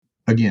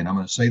again, I'm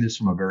going to say this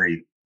from a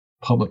very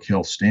public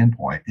health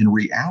standpoint. In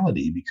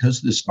reality,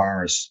 because this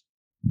virus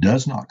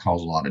does not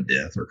cause a lot of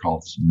death or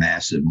cause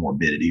massive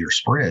morbidity or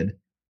spread,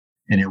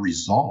 and it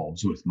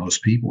resolves with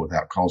most people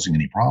without causing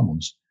any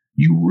problems,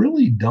 you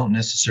really don't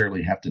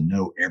necessarily have to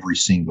know every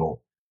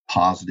single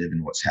positive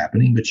in what's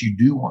happening, but you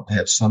do want to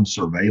have some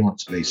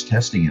surveillance-based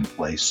testing in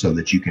place so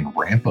that you can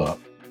ramp up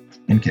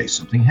in case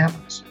something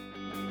happens.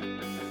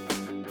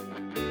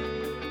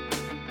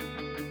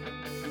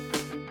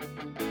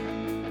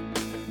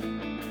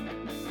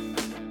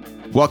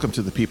 Welcome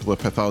to the People of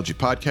Pathology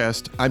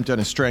podcast. I'm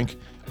Dennis Strank.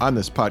 On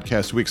this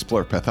podcast, we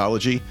explore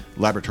pathology,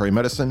 laboratory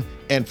medicine,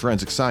 and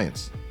forensic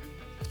science.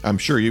 I'm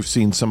sure you've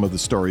seen some of the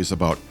stories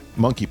about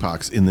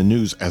monkeypox in the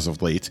news as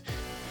of late,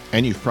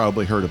 and you've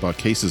probably heard about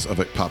cases of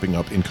it popping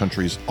up in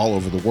countries all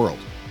over the world.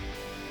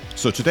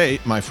 So today,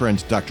 my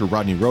friend Dr.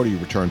 Rodney Rohde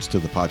returns to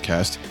the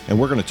podcast, and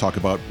we're going to talk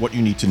about what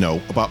you need to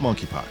know about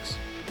monkeypox.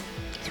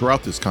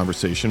 Throughout this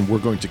conversation, we're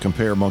going to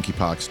compare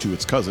monkeypox to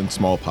its cousin,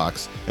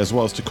 smallpox, as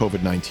well as to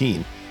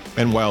COVID-19.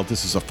 And while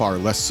this is a far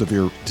less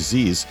severe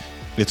disease,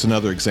 it's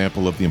another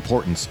example of the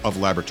importance of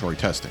laboratory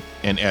testing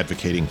and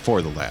advocating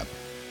for the lab.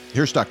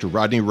 Here's Dr.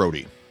 Rodney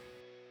Rohde.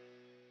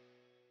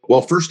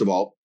 Well, first of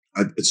all,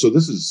 so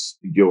this is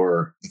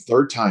your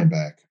third time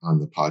back on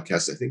the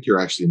podcast. I think you're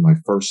actually my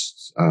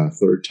first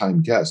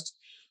third-time guest.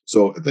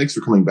 So thanks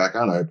for coming back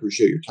on. I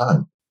appreciate your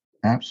time.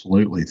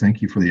 Absolutely.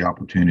 Thank you for the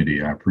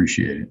opportunity. I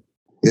appreciate it.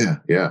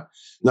 Yeah.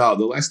 Now,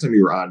 the last time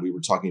you were on, we were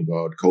talking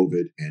about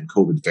COVID and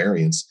COVID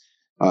variants.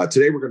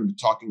 Today, we're going to be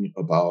talking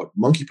about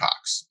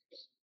monkeypox,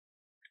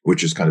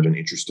 which is kind of an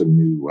interesting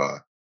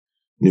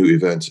new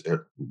event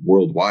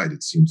worldwide,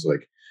 it seems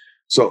like.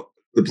 So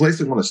the place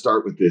I want to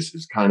start with this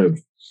is kind of,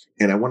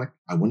 and I want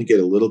to get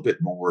a little bit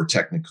more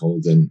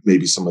technical than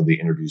maybe some of the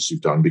interviews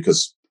you've done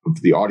because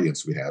of the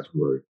audience we have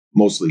who are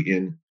mostly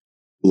in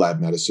lab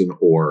medicine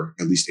or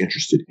at least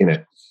interested in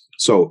it.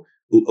 So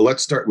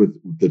let's start with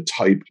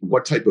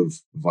what type of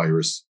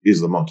virus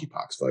is the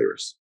monkeypox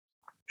virus?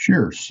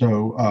 Sure.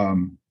 So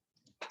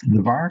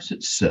the virus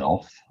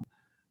itself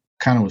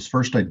kind of was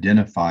first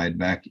identified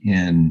back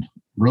in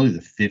really the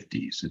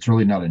 50s. It's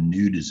really not a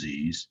new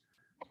disease.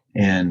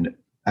 And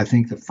I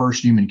think the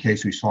first human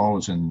case we saw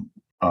was in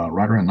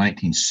right around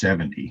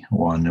 1970,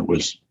 one that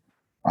was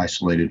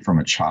isolated from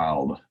a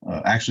child.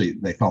 Actually,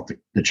 they thought that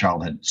the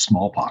child had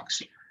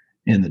smallpox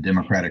in the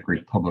Democratic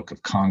Republic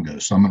of Congo.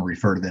 So I'm going to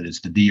refer to that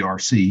as the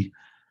DRC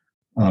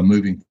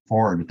moving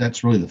forward. But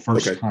that's really the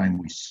first time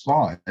we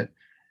saw it.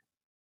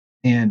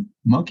 And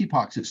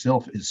monkeypox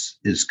itself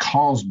is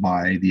caused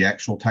by the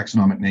actual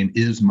taxonomic name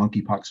is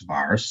monkeypox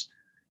virus.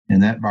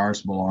 And that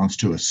virus belongs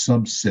to a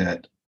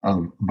subset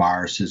of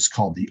viruses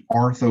called the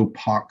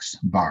orthopox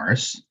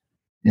virus.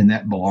 And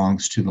that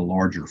belongs to the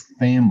larger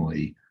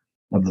family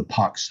of the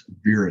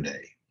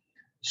Poxviridae.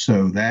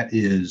 So that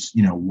is,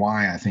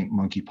 why I think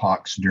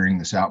monkeypox during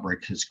this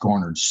outbreak has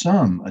garnered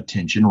some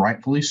attention,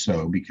 rightfully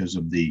so, because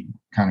of the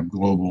kind of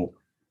global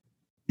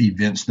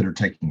events that are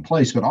taking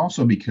place, but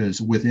also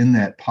because within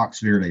that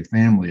Poxviridae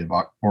family of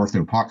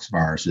orthopox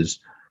viruses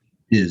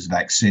is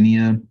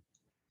vaccinia,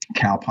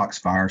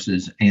 cowpox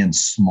viruses, and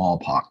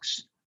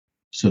smallpox.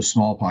 So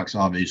smallpox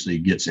obviously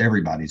gets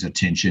everybody's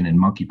attention, and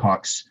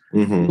monkeypox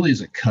really is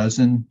a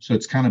cousin. So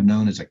it's kind of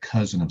known as a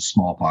cousin of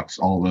smallpox,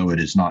 although it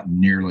is not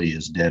nearly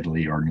as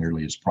deadly or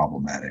nearly as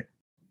problematic.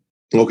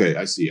 Okay,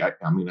 I see. I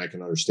mean, I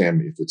can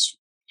understand if it's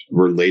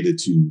related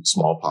to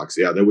smallpox.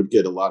 Yeah, that would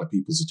get a lot of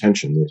people's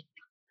attention.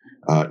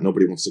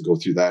 Nobody wants to go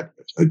through that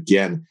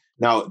again.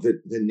 Now, the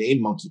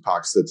name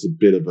monkeypox, that's a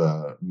bit of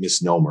a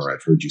misnomer,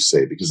 I've heard you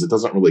say, because it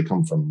doesn't really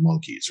come from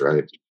monkeys,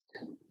 right?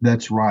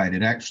 That's right.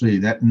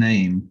 That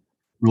name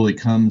really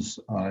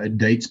it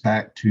dates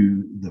back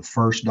to the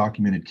first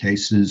documented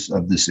cases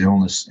of this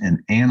illness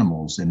in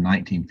animals in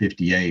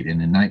 1958.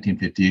 And in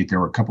 1958,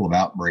 there were a couple of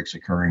outbreaks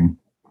occurring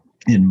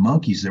in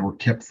monkeys that were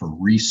kept for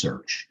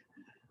research.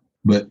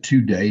 But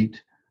to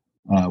date,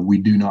 we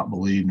do not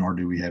believe, nor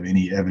do we have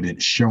any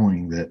evidence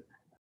showing that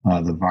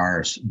the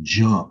virus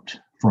jumped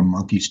from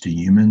monkeys to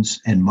humans,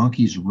 and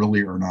monkeys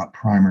really are not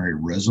primary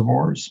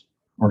reservoirs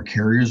or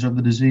carriers of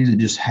the disease. It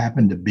just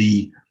happened to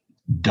be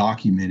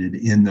documented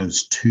in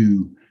those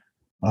two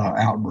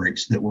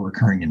outbreaks that were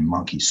occurring in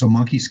monkeys. So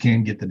monkeys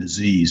can get the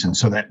disease, and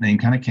so that name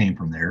kind of came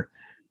from there.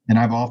 And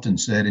I've often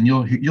said, and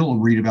you'll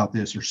read about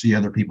this or see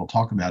other people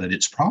talk about it,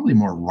 it's probably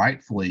more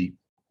rightfully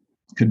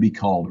could be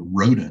called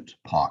rodent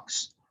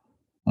pox.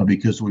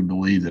 Because we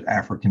believe that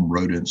African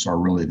rodents are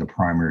really the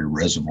primary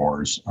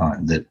reservoirs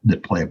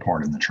that play a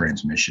part in the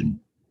transmission.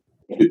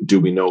 Do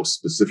we know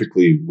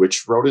specifically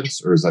which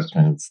rodents, or is that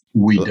kind of?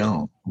 We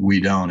don't.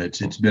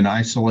 It's been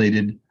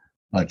isolated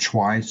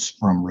twice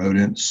from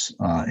rodents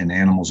and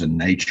animals in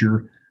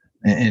nature,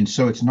 and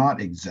so it's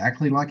not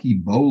exactly like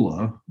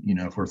Ebola.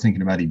 If we're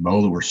thinking about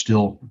Ebola,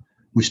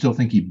 we still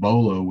think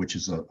Ebola, which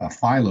is a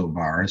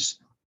filovirus,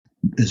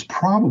 is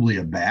probably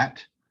a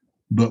bat.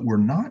 But we're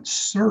not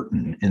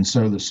certain. And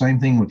so the same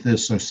thing with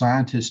this. So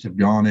scientists have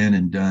gone in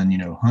and done,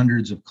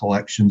 hundreds of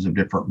collections of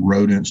different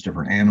rodents,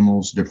 different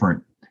animals,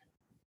 different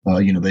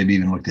They've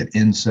even looked at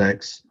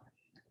insects,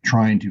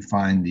 trying to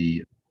find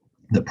the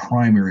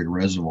primary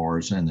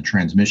reservoirs and the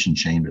transmission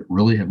chain, but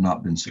really have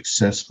not been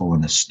successful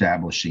in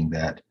establishing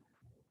that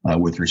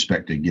with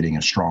respect to getting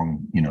a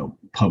strong,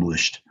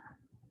 published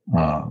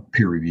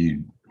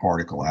peer-reviewed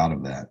article out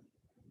of that.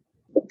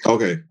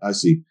 Okay, I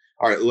see.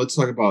 All right, let's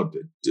talk about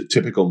the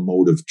typical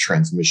mode of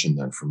transmission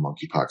then for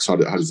monkeypox. How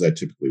does that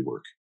typically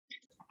work?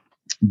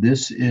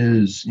 This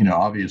is,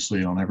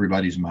 obviously on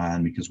everybody's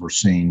mind because we're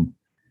seeing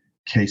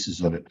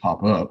cases of it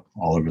pop up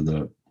all over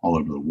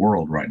the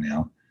world right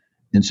now.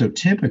 And so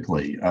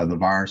typically the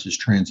virus is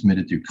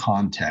transmitted through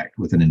contact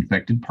with an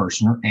infected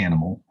person or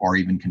animal, or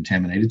even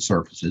contaminated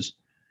surfaces.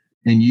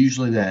 And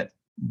usually that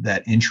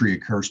entry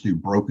occurs through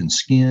broken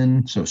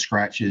skin, so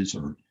scratches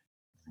or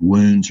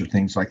wounds or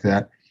things like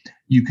that.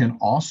 You can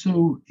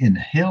also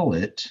inhale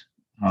it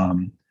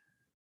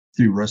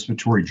through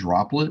respiratory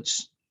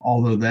droplets,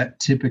 although that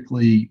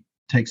typically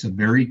takes a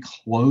very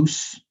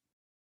close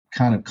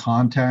kind of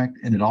contact,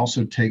 and it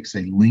also takes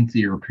a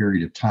lengthier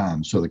period of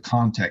time. So the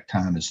contact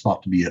time is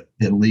thought to be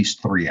at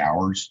least 3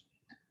 hours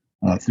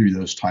through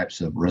those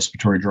types of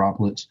respiratory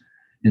droplets.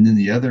 And then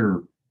the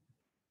other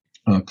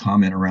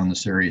comment around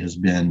this area has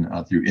been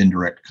through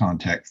indirect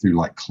contact through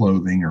like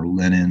clothing or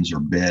linens or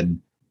bed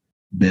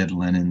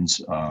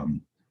linens,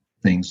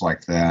 things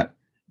like that.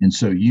 And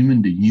so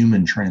human to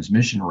human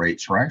transmission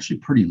rates are actually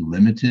pretty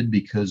limited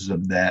because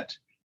of that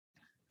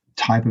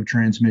type of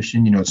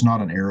transmission. It's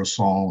not an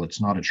aerosol,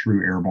 it's not a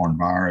true airborne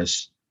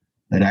virus.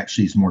 That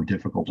actually is more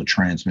difficult to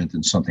transmit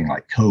than something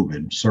like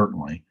COVID,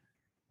 certainly.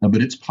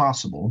 But it's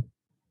possible,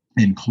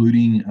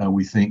 including,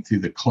 we think, through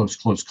the close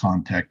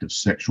contact of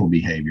sexual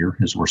behavior,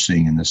 as we're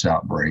seeing in this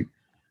outbreak.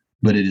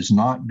 But it has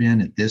not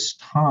been at this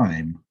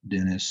time,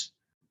 Dennis,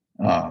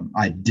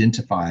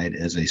 identified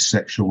as a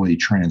sexually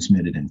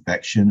transmitted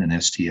infection,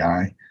 an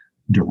STI,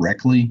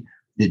 directly.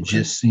 It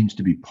just seems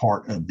to be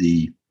part of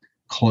the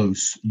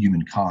close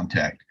human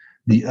contact.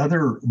 The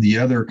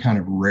other kind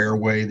of rare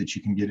way that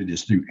you can get it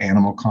is through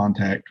animal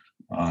contact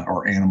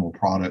or animal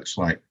products,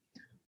 like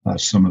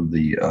some of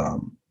the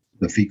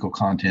fecal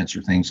contents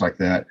or things like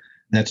that.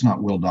 That's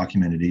not well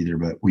documented either,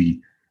 but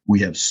we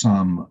have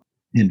some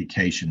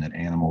indication that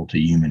animal to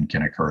human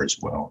can occur as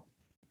well.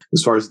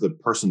 As far as the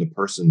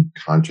person-to-person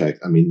contact,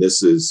 I mean,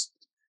 this is,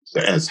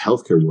 as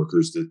healthcare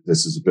workers,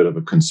 this is a bit of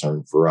a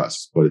concern for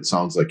us. But it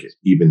sounds like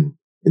even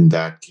in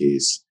that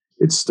case,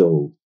 it's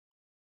still,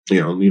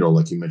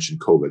 like you mentioned,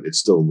 COVID, it's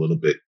still a little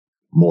bit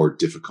more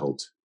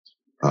difficult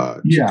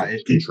to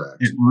contract.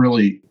 It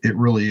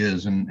really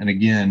is. And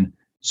again,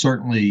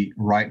 certainly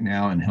right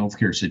now in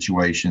healthcare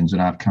situations,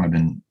 and I've kind of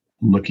been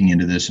looking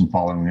into this and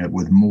following it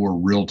with more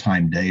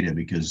real-time data,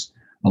 because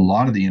a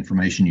lot of the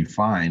information you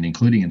find,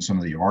 including in some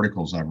of the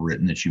articles I've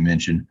written that you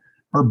mentioned,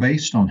 are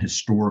based on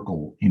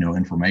historical,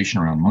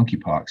 information around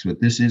monkeypox. But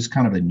this is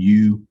kind of a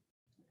new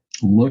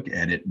look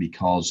at it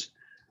because,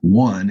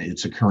 one,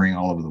 it's occurring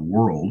all over the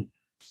world,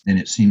 and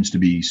it seems to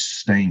be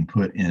staying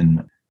put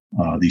in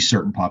these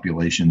certain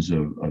populations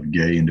of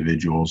gay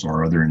individuals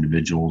or other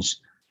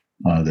individuals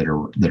that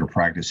are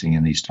practicing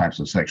in these types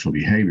of sexual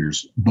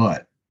behaviors.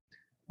 But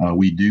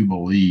we do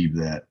believe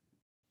that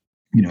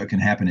it can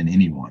happen in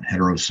anyone,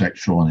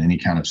 heterosexual, in any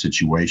kind of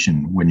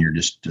situation when you're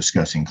just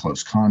discussing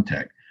close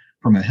contact.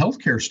 From a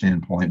healthcare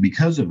standpoint,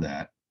 because of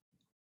that,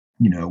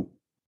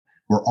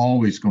 we're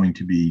always going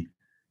to be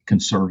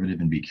conservative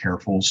and be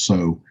careful.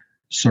 So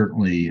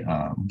certainly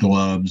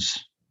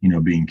gloves,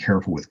 being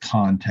careful with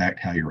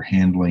contact, how you're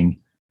handling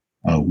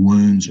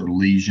wounds or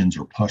lesions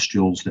or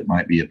pustules that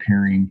might be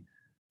appearing.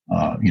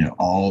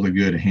 All the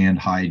good hand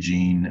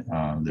hygiene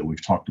that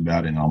we've talked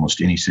about in almost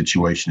any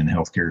situation in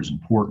healthcare is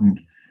important,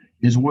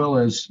 as well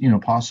as,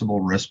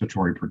 possible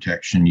respiratory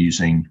protection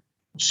using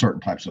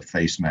certain types of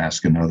face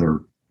mask and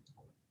other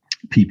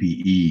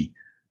PPE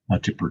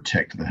to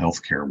protect the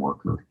healthcare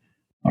worker.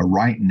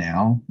 Right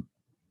now,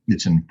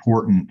 it's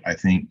important, I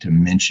think, to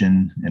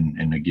mention,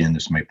 and again,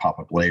 this may pop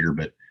up later,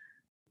 but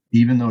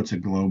even though it's a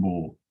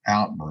global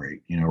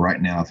outbreak,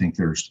 right now, I think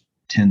there's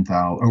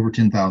over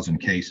 10,000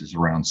 cases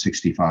around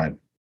 65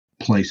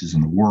 places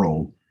in the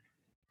world.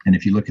 And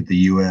if you look at the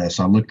U.S.,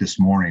 I looked this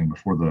morning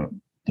before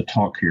the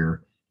talk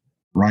here.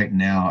 Right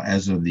now,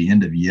 as of the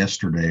end of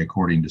yesterday,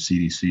 according to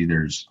CDC,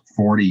 there's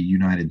 40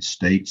 United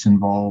States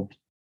involved,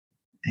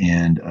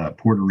 and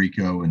Puerto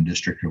Rico and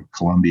District of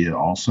Columbia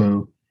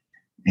also.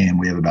 And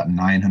we have about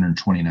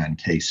 929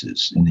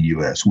 cases in the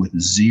U.S. with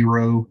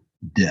 0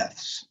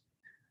 deaths.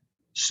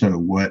 So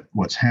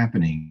what's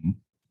happening,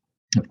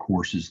 of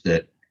course, is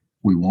that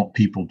we want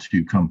people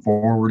to come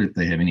forward if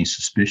they have any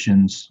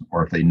suspicions,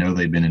 or if they know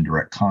they've been in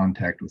direct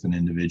contact with an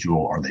individual,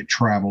 or they've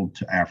traveled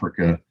to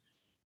Africa,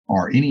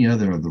 or any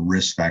other of the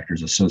risk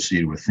factors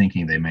associated with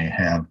thinking they may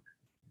have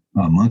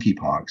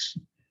monkeypox.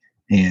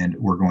 And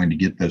we're going to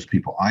get those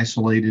people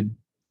isolated.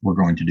 We're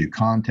going to do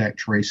contact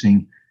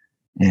tracing,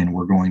 and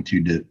we're going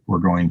to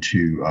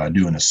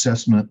do an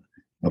assessment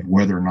of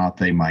whether or not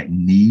they might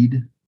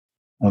need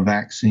a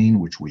vaccine,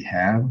 which we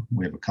have.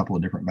 We have a couple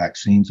of different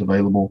vaccines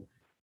available.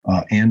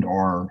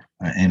 and/or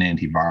an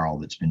antiviral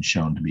that's been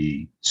shown to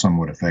be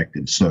somewhat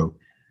effective. So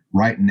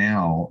right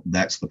now,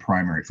 that's the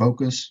primary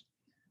focus.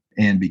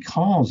 And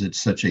because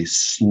it's such a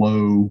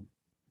slow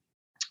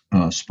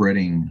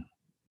spreading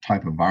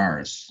type of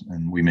virus,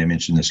 and we may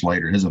mention this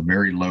later, it has a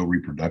very low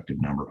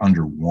reproductive number,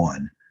 under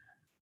 1.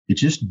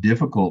 It's just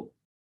difficult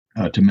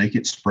to make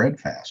it spread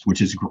fast,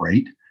 which is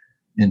great.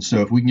 And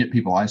so if we can get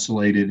people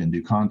isolated and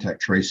do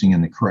contact tracing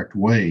in the correct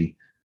way,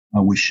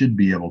 we should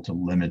be able to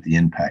limit the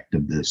impact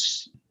of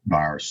this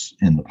virus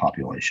in the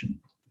population.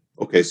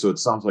 Okay, so it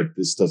sounds like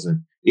this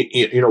doesn't,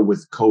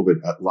 with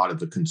COVID, a lot of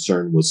the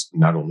concern was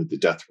not only the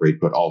death rate,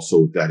 but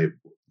also that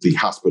the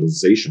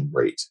hospitalization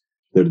rate,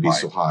 that would be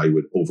so high,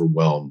 would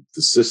overwhelm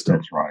the system.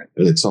 That's right.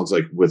 And it sounds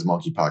like with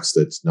monkeypox,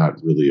 that's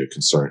not really a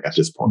concern at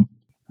this point.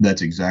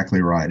 That's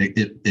exactly right.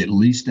 At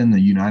least in the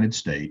United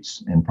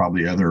States and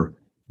probably other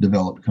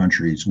developed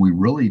countries, we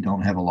really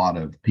don't have a lot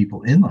of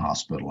people in the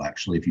hospital.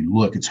 Actually, if you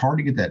look, it's hard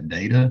to get that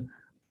data,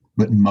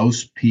 but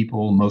most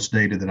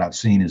data that I've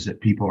seen is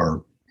that people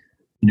are,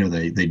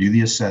 they do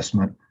the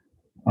assessment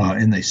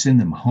and they send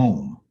them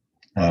home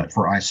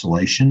for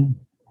isolation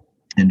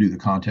and do the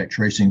contact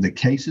tracing. The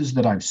cases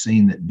that I've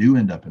seen that do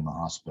end up in the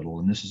hospital,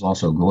 and this is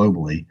also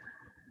globally,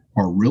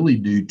 are really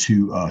due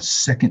to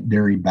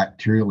secondary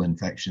bacterial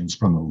infections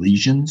from the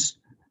lesions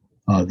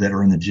that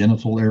are in the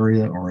genital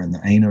area or in the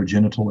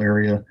anogenital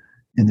area,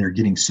 and they're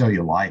getting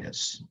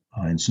cellulitis.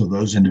 And so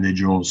those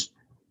individuals,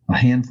 a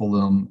handful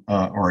of them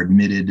are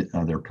admitted.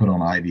 They're put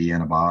on IV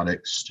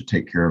antibiotics to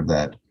take care of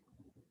that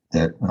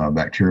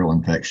bacterial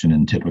infection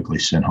and typically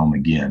sent home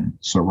again.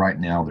 So right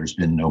now, there's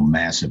been no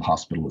massive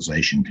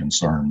hospitalization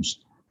concerns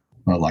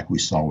like we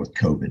saw with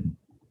COVID.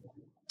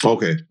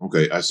 Okay,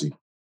 I see.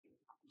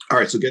 All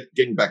right, so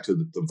getting back to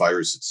the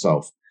virus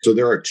itself. So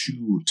there are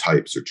 2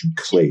 types or 2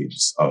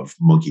 clades of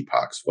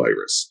monkeypox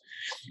virus.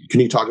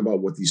 Can you talk about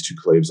what these 2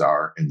 clades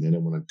are? And then I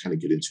want to kind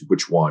of get into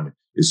which one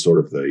is sort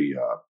of the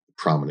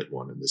prominent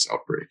one in this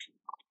outbreak.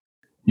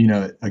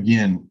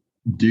 Again,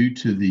 due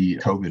to the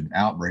COVID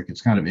outbreak,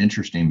 it's kind of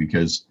interesting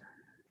because,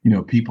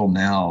 people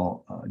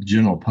now,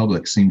 general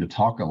public, seem to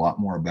talk a lot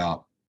more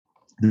about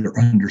their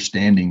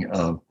understanding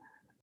of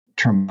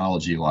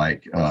terminology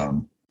like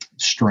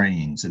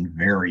strains and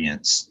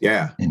variants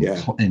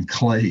and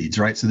clades,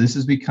 right? So this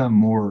has become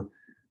more,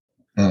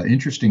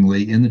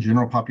 interestingly, in the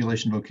general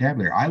population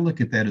vocabulary. I look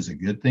at that as a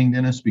good thing,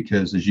 Dennis,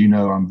 because as you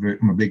know,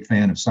 I'm a big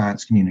fan of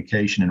science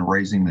communication and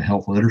raising the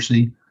health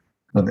literacy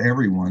of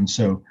everyone.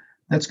 So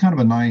that's kind of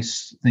a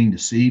nice thing to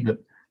see, but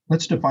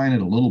let's define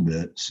it a little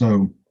bit.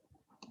 So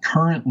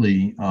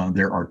currently,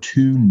 there are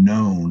 2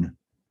 known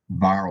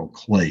viral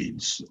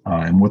clades.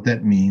 And what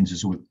that means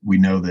is we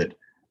know that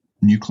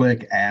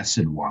nucleic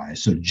acid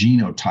wise, so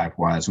genotype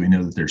wise, we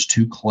know that there's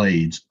 2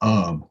 clades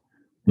of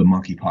the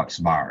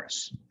monkeypox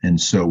virus. And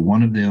so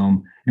one of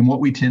them, and what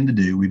we tend to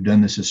do, we've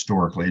done this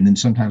historically, and then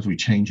sometimes we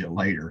change it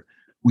later,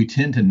 we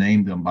tend to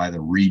name them by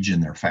the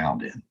region they're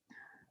found in.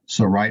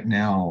 So right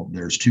now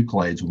there's 2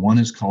 clades. One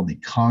is called the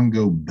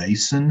Congo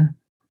Basin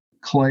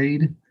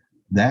clade.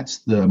 That's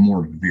the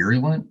more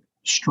virulent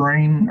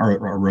strain,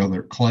 or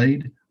rather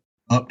clade.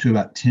 Up to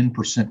about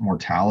 10%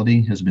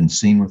 mortality has been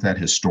seen with that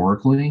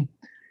historically.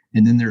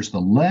 And then there's the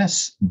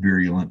less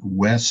virulent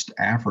West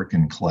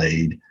African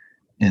clade,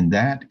 and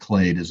that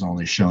clade has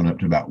only shown up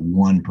to about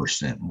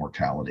 1%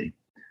 mortality.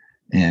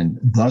 And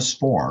thus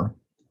far,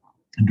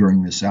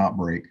 during this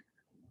outbreak,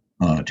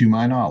 to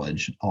my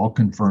knowledge, all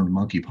confirmed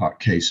monkeypox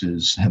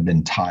cases have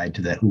been tied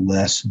to that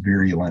less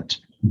virulent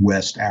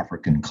West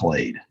African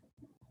clade.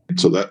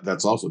 So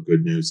that's also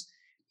good news.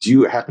 Do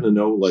you happen to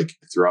know, like,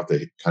 throughout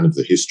the kind of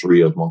the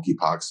history of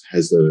monkeypox,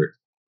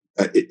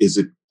 is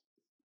it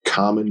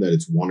common that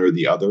it's one or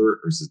the other, or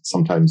is it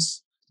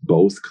sometimes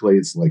both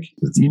clades? Like,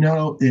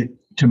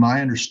 to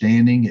my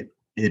understanding,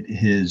 it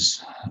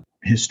has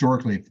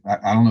historically,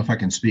 I don't know if I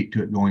can speak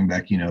to it going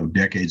back,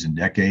 decades and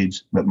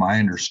decades, but my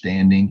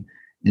understanding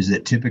is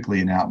that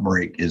typically an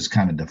outbreak is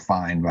kind of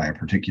defined by a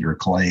particular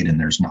clade and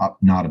there's not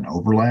an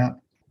overlap.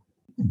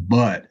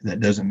 But that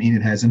doesn't mean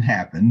it hasn't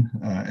happened.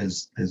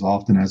 As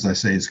often as I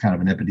say, as kind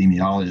of an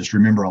epidemiologist,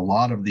 remember, a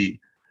lot of the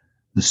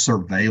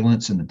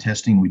surveillance and the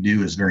testing we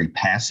do is very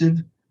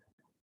passive.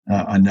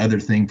 Another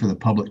thing for the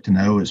public to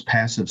know is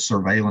passive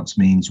surveillance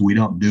means we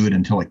don't do it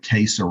until a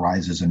case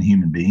arises in a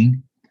human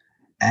being.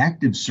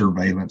 Active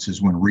surveillance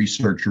is when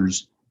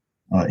researchers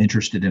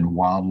interested in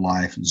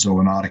wildlife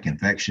zoonotic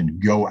infection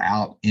go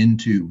out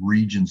into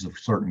regions of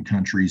certain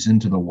countries,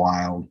 into the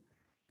wild,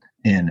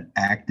 and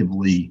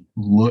actively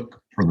look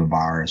for the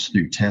virus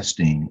through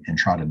testing and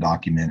try to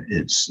document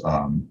its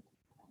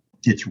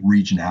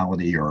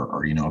regionality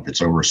or if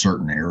it's over a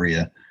certain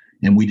area.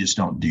 And we just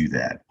don't do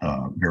that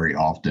very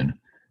often.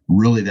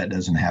 Really, that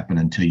doesn't happen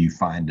until you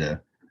find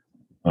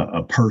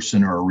a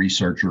person or a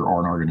researcher or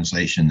an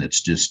organization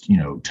that's just,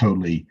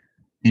 totally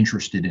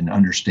interested in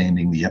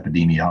understanding the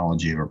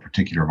epidemiology of a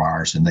particular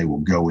virus, and they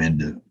will go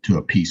into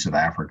a piece of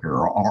Africa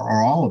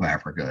or all of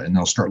Africa, and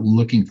they'll start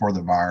looking for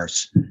the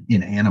virus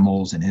in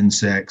animals and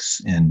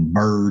insects and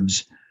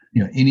birds,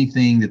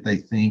 anything that they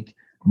think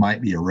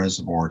might be a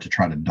reservoir to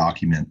try to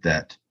document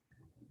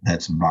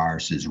that's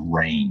virus's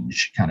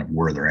range, kind of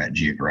where they're at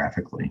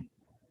geographically.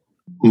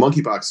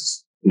 Monkeypox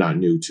is not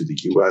new to the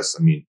U.S.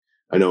 I mean,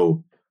 I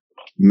know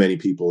many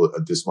people,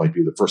 this might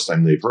be the first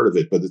time they've heard of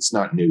it, but it's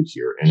not new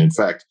here. And in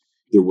fact,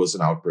 there was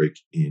an outbreak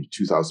in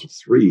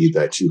 2003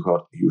 that you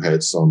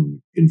had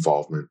some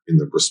involvement in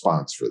the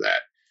response for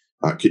that.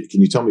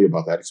 Can you tell me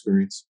about that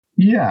experience?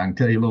 Yeah, I can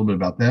tell you a little bit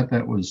about that.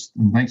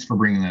 Thanks for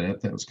bringing that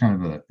up. That was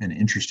kind of an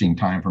interesting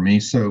time for me.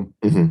 So,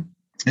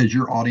 as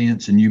your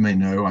audience, and you may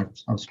know,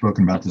 I've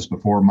spoken about this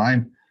before,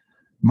 my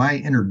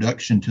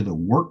introduction to the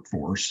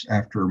workforce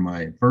after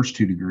my first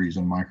 2 degrees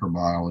in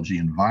microbiology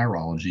and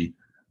virology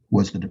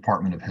was the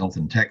Department of Health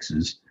in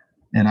Texas.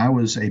 And I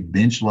was a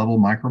bench level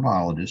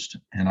microbiologist,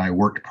 and I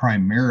worked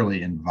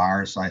primarily in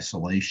virus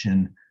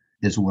isolation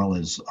as well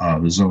as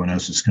the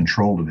zoonosis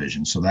control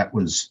division. So that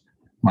was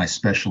my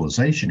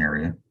specialization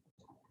area.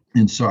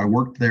 And so I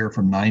worked there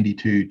from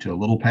 92 to a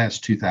little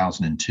past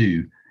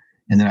 2002.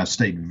 And then I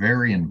stayed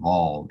very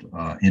involved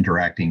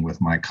interacting with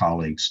my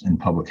colleagues in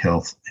public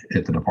health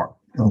at the Department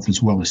of Health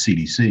as well as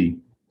CDC.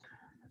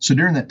 So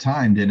during that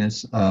time,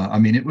 Dennis,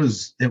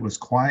 it was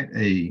quite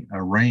a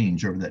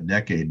range over that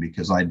decade,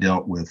 because I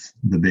dealt with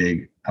the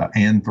big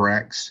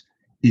anthrax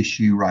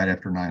issue right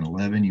after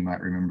 9/11. You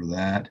might remember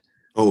that.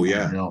 Oh,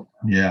 yeah. I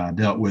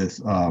dealt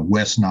with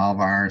West Nile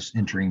virus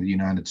entering the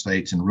United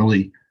States and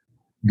really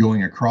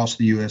going across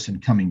the U.S.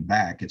 and coming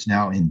back. It's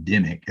now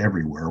endemic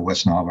everywhere,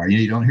 West Nile virus.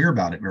 You don't hear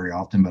about it very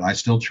often, but I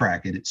still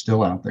track it. It's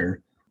still out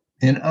there.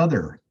 And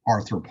other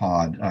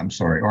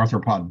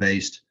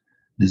arthropod-based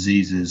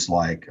diseases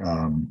like,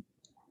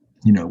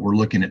 we're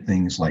looking at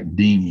things like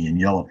dengue and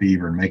yellow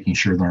fever and making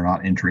sure they're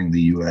not entering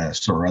the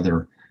U.S. or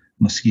other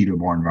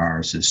mosquito-borne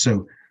viruses.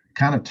 So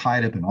kind of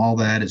tied up in all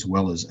that, as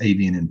well as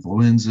avian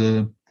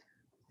influenza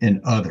and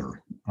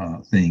other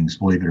things,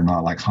 believe it or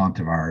not, like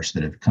hantavirus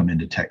that have come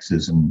into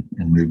Texas and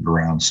moved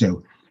around.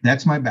 So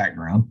that's my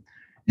background.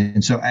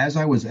 And so as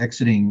I was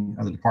exiting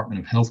the Department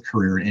of Health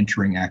career and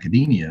entering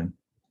academia,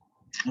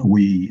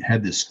 we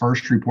had this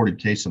first reported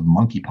case of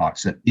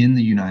monkeypox in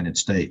the United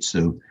States.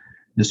 So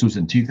this was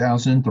in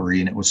 2003,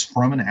 and it was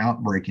from an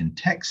outbreak in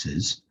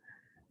Texas,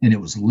 and it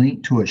was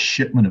linked to a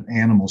shipment of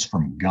animals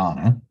from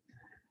Ghana.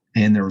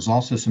 And there was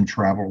also some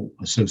travel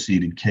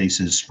associated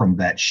cases from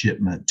that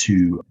shipment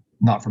to,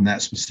 not from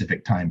that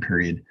specific time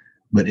period,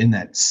 but in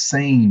that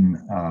same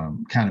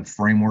kind of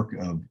framework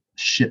of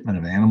shipment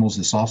of animals.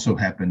 This also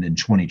happened in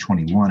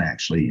 2021,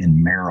 actually,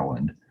 in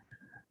Maryland.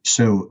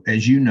 So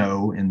as you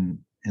know, in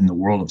the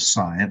world of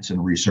science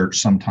and research,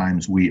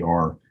 sometimes we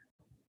are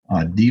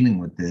dealing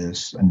with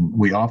this, and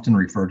we often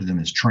refer to them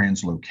as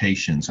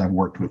translocations. I've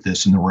worked with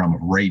this in the realm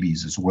of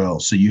rabies as well.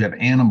 So you have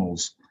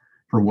animals,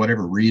 for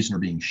whatever reason, are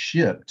being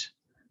shipped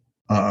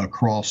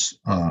across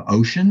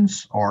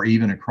oceans or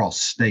even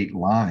across state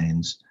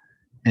lines.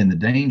 And the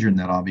danger in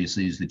that,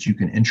 obviously, is that you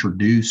can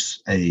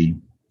introduce a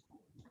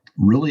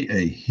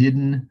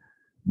hidden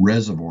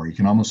reservoir. You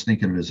can almost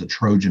think of it as a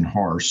Trojan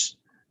horse,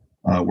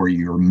 where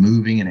you're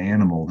moving an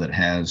animal that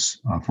has,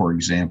 for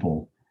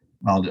example,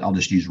 I'll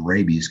just use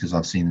rabies because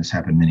I've seen this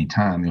happen many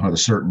times. You'll have a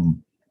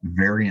certain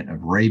variant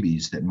of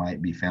rabies that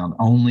might be found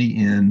only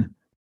in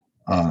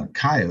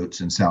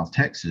coyotes in South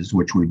Texas,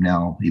 which we've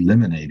now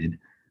eliminated.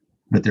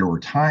 But there were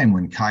times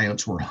when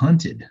coyotes were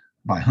hunted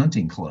by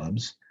hunting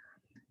clubs,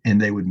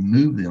 and they would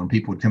move them.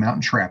 People would come out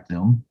and trap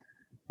them,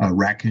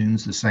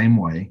 raccoons the same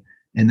way,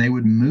 and they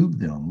would move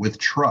them with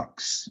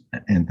trucks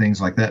and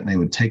things like that. And they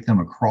would take them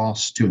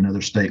across to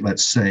another state,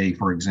 let's say,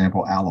 for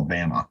example,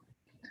 Alabama.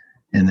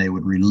 And they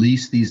would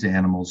release these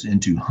animals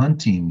into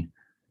hunting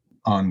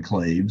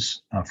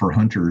enclaves for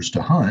hunters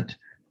to hunt.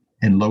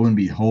 And lo and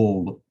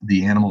behold,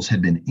 the animals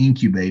had been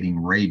incubating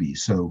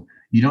rabies. So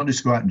you don't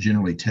just go out and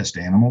generally test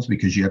animals,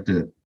 because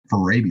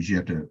for rabies, you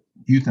have to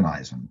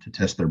euthanize them to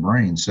test their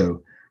brains.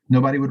 So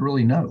nobody would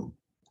really know.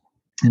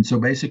 And so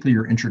basically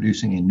you're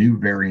introducing a new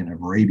variant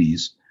of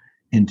rabies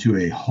into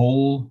a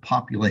whole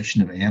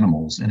population of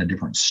animals in a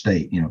different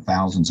state,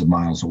 thousands of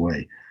miles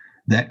away.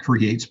 That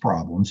creates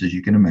problems, as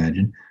you can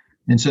imagine.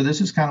 And so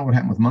this is kind of what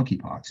happened with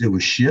monkeypox. It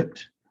was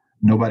shipped.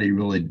 Nobody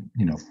really,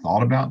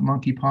 thought about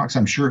monkeypox.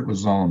 I'm sure it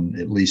was on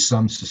at least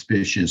some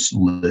suspicious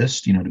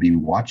list, to be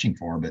watching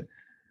for. But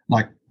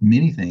like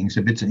many things,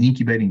 if it's an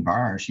incubating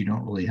virus, you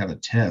don't really have a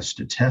test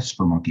to test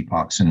for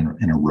monkeypox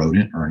in a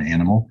rodent or an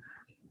animal.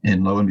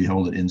 And lo and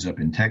behold, it ends up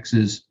in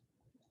Texas.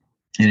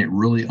 And it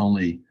really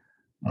only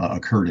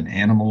occurred in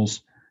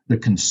animals. The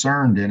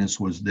concern, Dennis,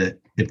 was that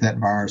if that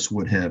virus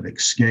would have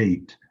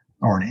escaped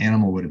or an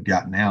animal would have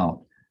gotten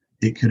out,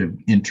 it could have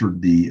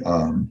entered the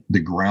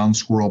ground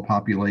squirrel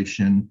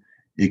population.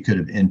 It could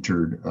have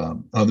entered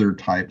other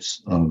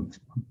types of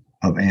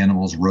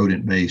animals,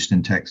 rodent-based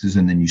in Texas,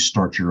 and then you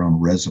start your own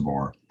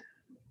reservoir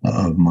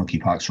of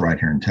monkeypox right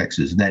here in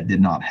Texas. That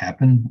did not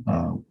happen,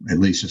 at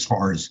least as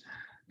far as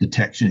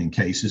detection in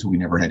cases. We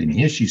never had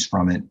any issues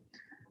from it.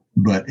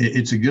 But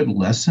it's a good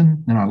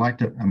lesson, and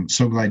I'm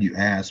so glad you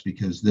asked,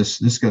 because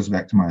this goes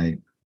back to my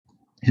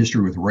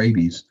history with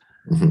rabies.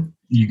 Mhm.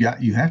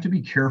 You have to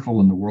be careful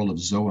in the world of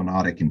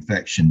zoonotic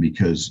infection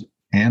because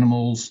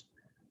animals,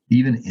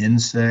 even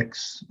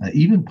insects,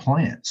 even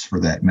plants for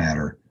that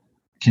matter,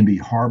 can be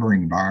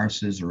harboring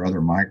viruses or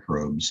other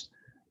microbes.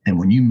 And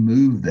when you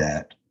move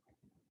that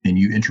and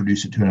you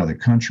introduce it to another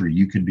country,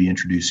 you could be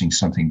introducing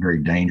something very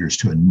dangerous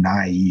to a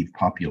naive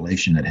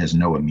population that has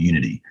no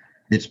immunity.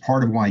 It's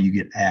part of why you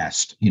get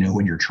asked,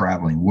 when you're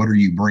traveling, what are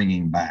you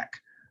bringing back?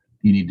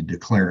 You need to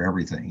declare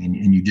everything,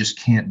 and you just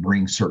can't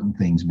bring certain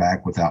things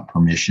back without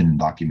permission and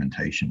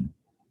documentation.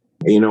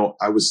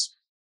 I was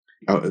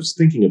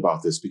thinking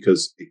about this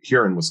because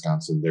here in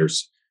Wisconsin,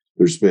 there's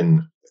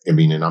been,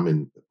 and I'm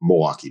in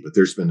Milwaukee, but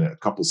there's been a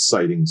couple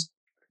sightings,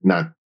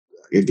 not,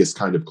 I guess,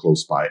 kind of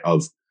close by,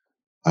 of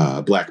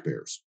black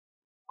bears,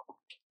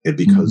 and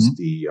because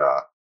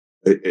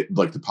Mm-hmm.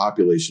 like the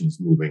population is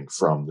moving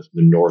from the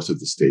north of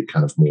the state,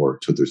 kind of more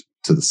to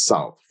the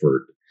south.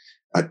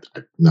 I'm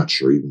not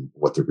sure even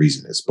what the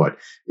reason is, but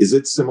is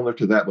it similar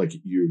to that? Like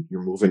you're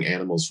moving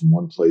animals from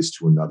one place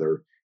to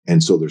another,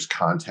 and so there's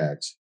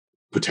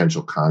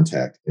potential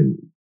contact, and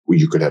where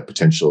you could have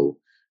potential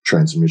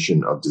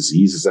transmission of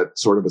disease. Is that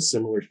sort of a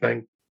similar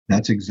thing?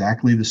 That's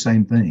exactly the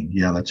same thing.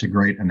 Yeah, that's a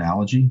great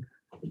analogy.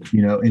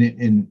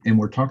 And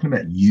we're talking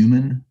about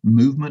human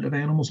movement of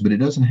animals, but it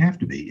doesn't have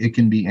to be. It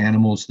can be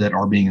animals that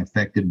are being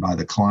affected by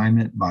the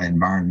climate, by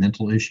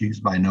environmental issues,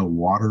 by no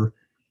water.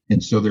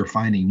 And so they're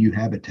finding new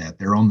habitat.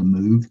 They're on the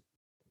move.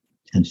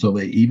 And so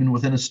they, even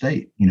within a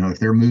state, if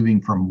they're moving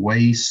from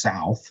way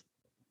south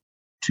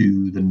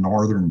to the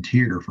northern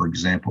tier, for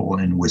example,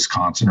 in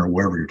Wisconsin or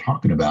wherever you're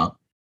talking about,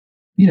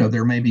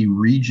 there may be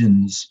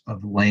regions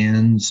of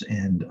lands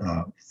and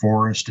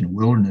forest and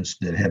wilderness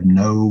that have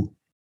no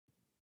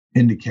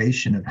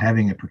indication of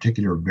having a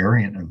particular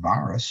variant of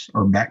virus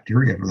or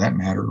bacteria for that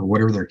matter, or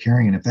whatever they're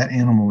carrying. And if that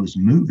animal is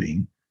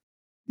moving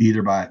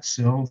either by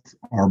itself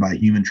or by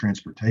human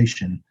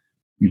transportation,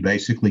 you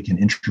basically can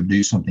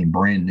introduce something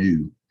brand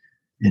new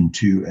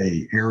into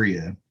a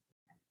area.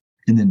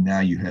 And then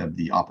now you have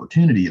the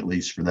opportunity, at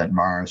least for that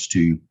virus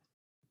to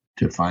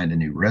find a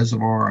new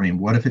reservoir. I mean,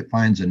 what if it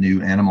finds a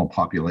new animal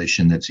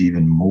population that's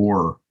even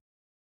more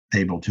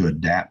able to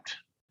adapt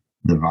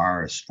the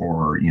virus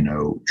for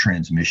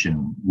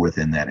transmission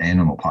within that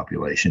animal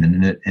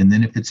population? And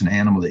then if it's an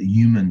animal that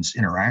humans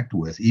interact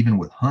with, even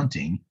with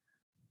hunting,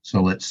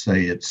 so let's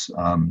say it's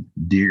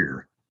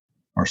deer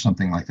or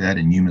something like that,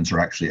 and humans are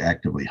actually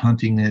actively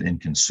hunting it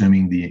and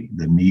consuming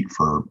the meat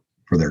for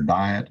their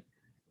diet,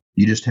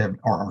 you just have,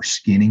 or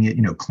skinning it,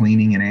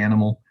 cleaning an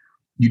animal,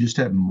 you just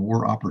have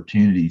more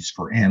opportunities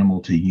for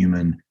animal to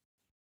human.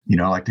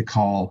 I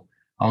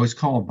always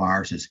call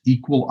viruses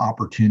equal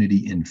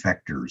opportunity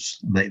infectors.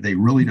 They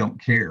really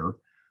don't care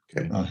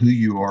Okay. who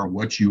you are,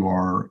 what you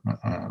are,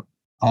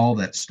 all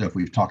that stuff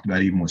we've talked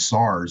about, even with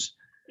SARS.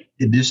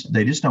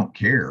 They just don't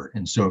care.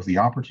 And so if the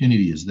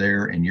opportunity is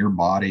there in your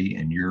body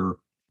and your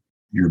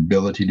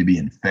ability to be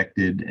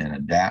infected and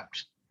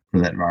adapt for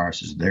that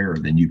virus is there,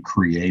 then you've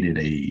created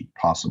a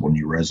possible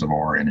new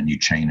reservoir and a new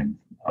chain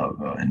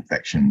of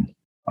infection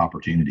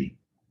opportunity.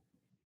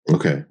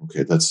 Okay.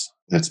 That's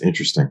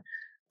interesting.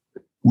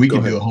 We Go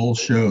could do ahead. a whole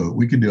show.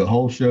 We could do a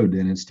whole show,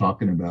 Dennis,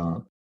 talking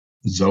about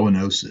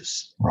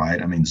zoonosis,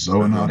 right? I mean, Uh-huh.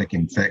 zoonotic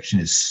infection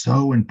is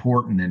so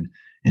important,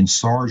 and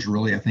SARS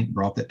really, I think,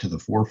 brought that to the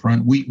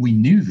forefront. We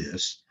knew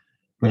this,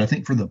 but I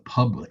think for the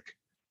public,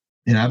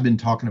 and I've been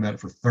talking about it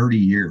for 30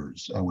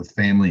 years with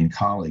family and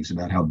colleagues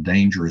about how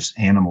dangerous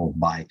animal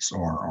bites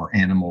are, or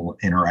animal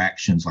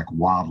interactions like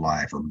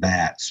wildlife or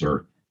bats,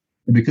 or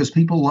because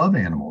people love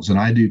animals, and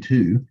I do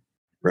too.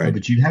 Right.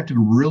 But you have to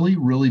really,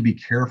 really be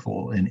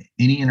careful in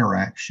any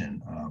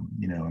interaction.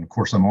 And of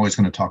course, I'm always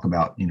going to talk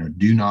about,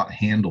 do not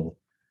handle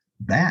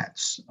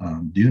bats,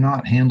 do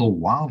not handle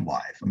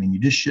wildlife. I mean, you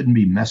just shouldn't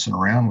be messing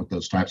around with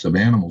those types of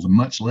animals, and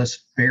much less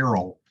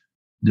feral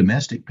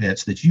domestic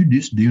pets that you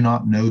just do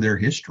not know their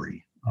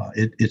history.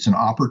 It's an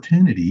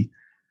opportunity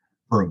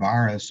for a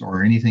virus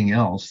or anything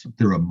else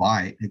through a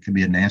bite. It could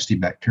be a nasty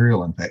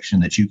bacterial infection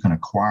that you can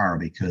acquire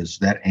because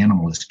that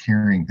animal is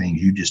carrying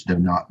things you just do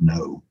not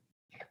know.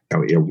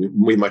 Oh, yeah,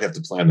 we might have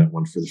to plan that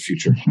one for the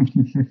future.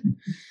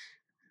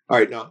 All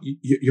right. Now,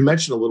 you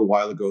mentioned a little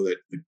while ago that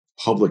the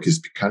public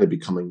is kind of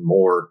becoming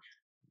more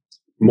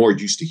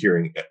used to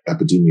hearing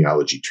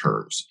epidemiology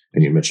terms,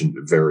 and you mentioned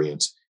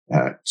variant,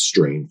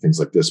 strain, things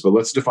like this. But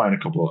let's define a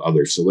couple of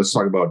others. So let's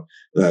talk about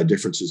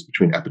differences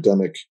between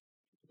epidemic,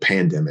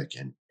 pandemic,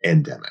 and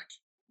endemic.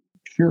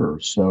 Sure.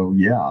 So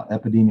yeah,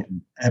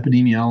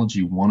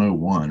 epidemiology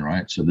 101,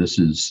 right? So this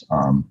is,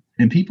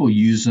 and people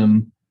use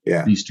them,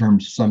 Yeah. these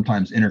terms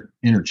sometimes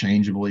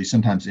interchangeably,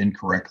 sometimes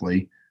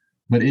incorrectly.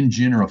 But in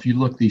general, if you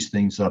look these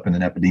things up in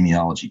an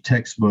epidemiology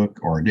textbook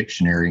or a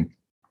dictionary,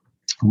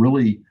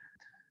 really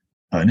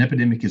an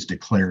epidemic is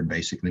declared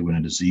basically when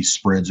a disease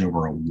spreads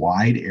over a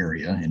wide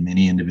area and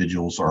many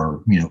individuals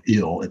are,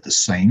 ill at the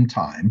same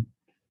time.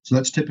 So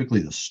that's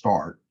typically the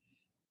start.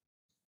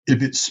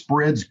 If it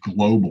spreads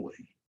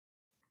globally,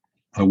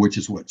 which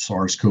is what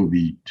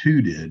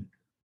SARS-CoV-2 did,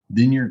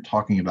 then you're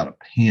talking about a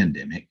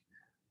pandemic.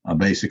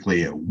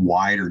 basically a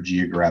wider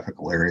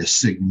geographical area,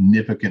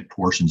 significant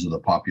portions of the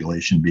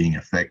population being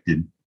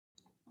affected.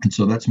 And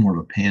so that's more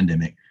of a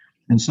pandemic.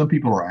 And some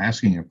people are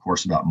asking, of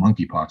course, about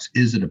monkeypox.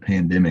 Is it a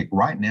pandemic?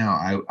 Right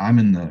now, I'm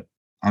in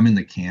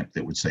the camp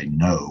that would say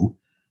no.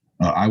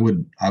 I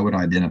would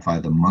identify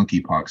the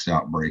monkeypox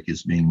outbreak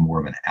as being more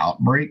of an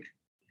outbreak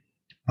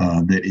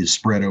that is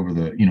spread over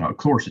the, of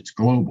course, it's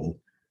global,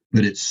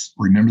 but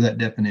remember that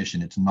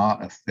definition. It's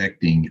not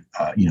affecting,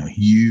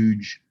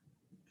 huge.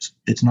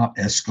 It's not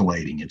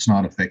escalating. It's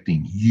not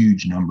affecting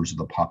huge numbers of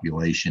the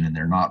population, and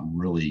they're not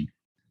really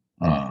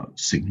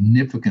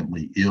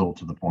significantly ill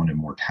to the point of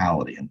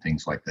mortality and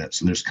things like that.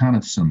 So there's kind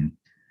of some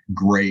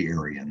gray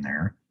area in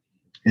there.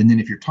 And then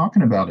if you're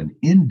talking about an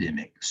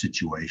endemic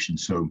situation,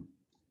 so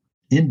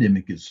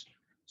endemic is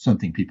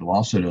something people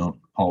also don't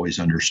always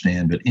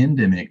understand, but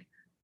endemic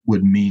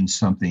would mean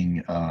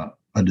something,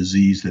 a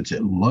disease that's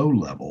at low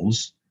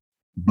levels,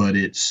 but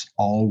it's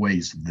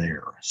always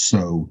there.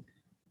 So,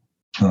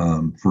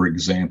 for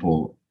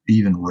example,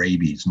 even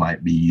rabies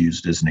might be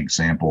used as an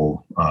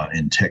example.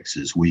 In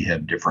Texas, we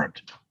have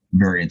different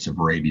variants of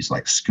rabies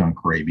like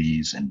skunk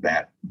rabies and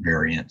bat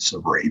variants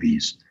of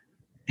rabies.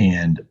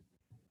 And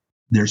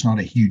there's not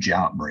a huge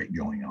outbreak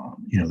going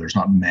on. There's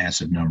not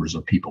massive numbers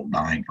of people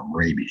dying from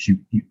rabies.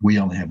 We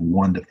only have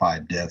 1 to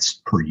 5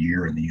 deaths per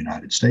year in the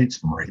United States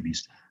from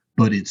rabies,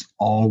 but it's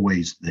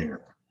always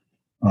there.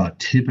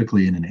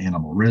 Typically in an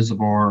animal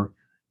reservoir,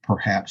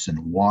 perhaps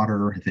in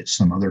water, if it's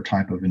some other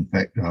type of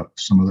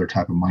some other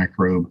type of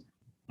microbe,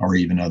 or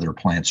even other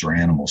plants or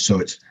animals. So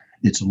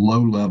it's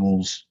low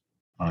levels.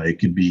 It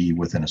could be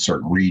within a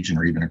certain region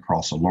or even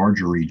across a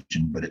larger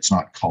region, but it's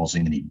not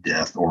causing any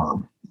death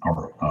or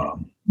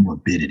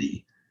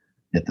morbidity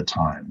at the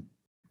time.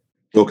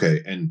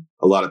 Okay, and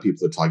a lot of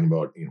people are talking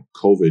about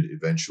COVID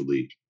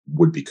eventually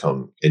would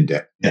become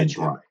endemic.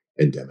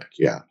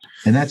 Yeah,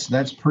 and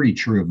that's pretty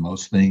true of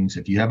most things.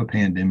 If you have a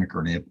pandemic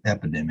or an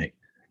epidemic,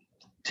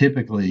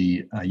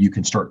 typically you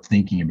can start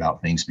thinking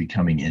about things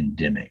becoming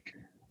endemic.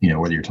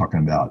 Whether you're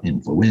talking about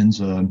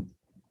influenza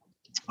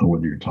or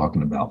whether you're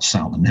talking about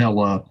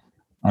salmonella,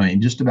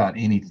 just about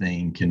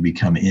anything can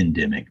become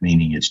endemic,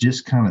 meaning it's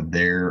just kind of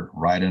there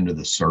right under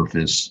the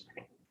surface,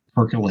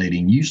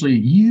 percolating,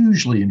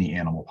 usually in the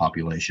animal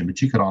population,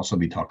 but you could also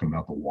be talking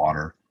about the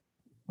water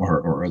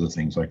or other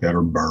things like that,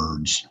 or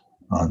birds,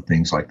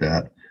 things like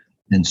that.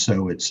 And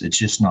so it's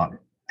just not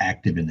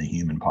active in the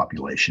human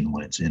population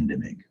when it's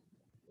endemic.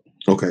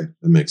 Okay,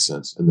 that makes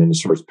sense. And then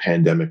as far as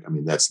pandemic,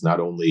 that's not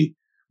only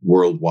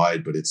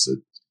worldwide, but it's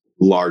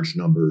large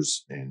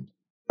numbers and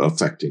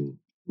affecting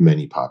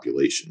many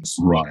populations.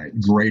 Right.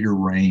 Greater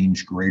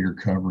range, greater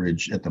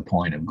coverage at the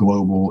point of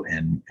global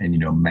and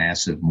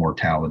massive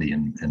mortality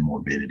and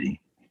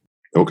morbidity.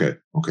 Okay.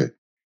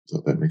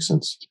 So that makes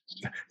sense.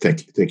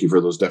 Thank you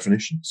for those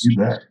definitions. You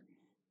bet.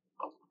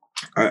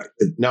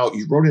 Now,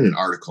 you wrote in an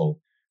article,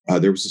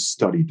 there was a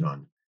study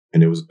done,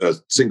 and it was a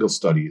single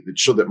study that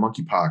showed that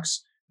monkeypox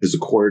has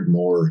acquired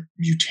more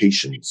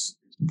mutations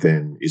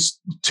than is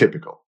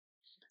typical,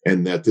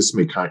 and that this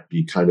may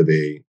be kind of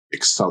a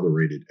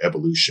accelerated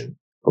evolution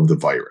of the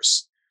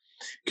virus.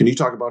 Can you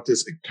talk about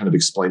this and kind of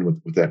explain what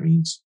that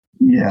means?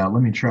 Yeah,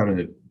 let me try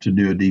to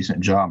do a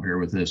decent job here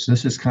with this.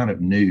 This is kind of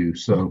new.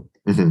 So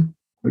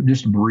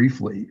just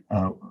briefly,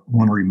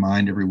 want to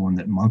remind everyone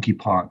that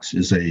monkeypox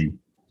is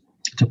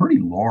it's a pretty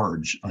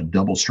large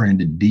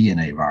double-stranded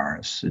DNA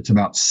virus. It's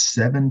about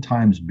 7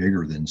 times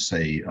bigger than,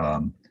 say,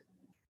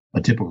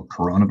 a typical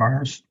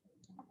coronavirus.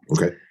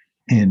 Okay.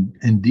 And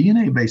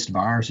DNA-based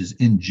viruses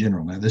in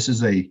general. Now, this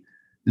is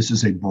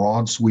a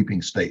broad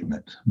sweeping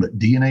statement, but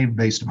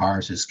DNA-based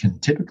viruses can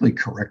typically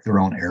correct their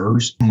own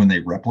errors when they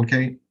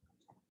replicate,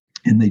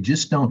 and they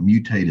just don't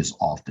mutate as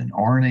often.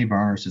 RNA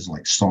viruses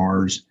like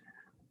SARS,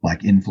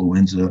 like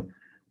influenza,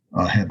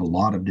 have a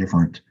lot of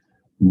different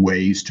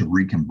ways to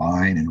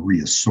recombine and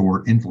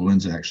reassort.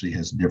 Influenza actually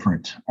has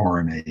different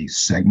RNA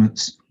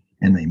segments,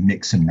 and they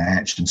mix and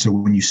match. And so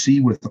when you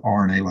see with the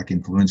RNA like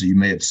influenza, you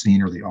may have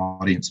seen, or the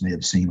audience may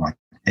have seen, like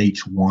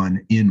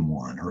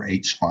H1N1 or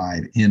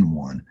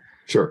H5N1.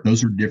 Sure.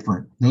 Those are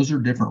different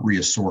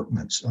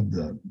reassortments of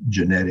the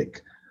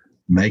genetic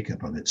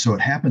makeup of it. So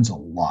it happens a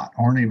lot.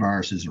 RNA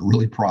viruses are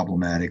really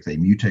problematic. They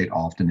mutate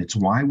often. It's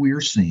why we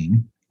are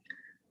seeing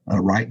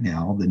right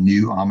now the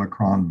new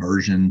Omicron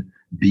version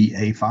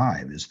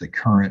BA5 is the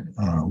current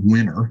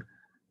winner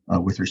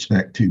with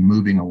respect to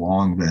moving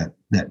along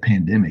that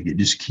pandemic. It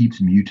just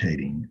keeps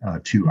mutating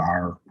to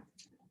our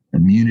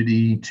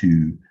immunity,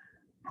 to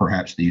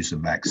perhaps the use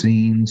of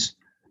vaccines,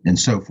 and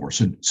so forth.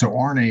 So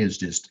RNA is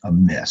just a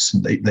mess.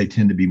 They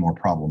tend to be more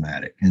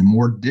problematic and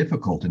more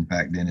difficult, in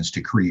fact, then is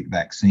to create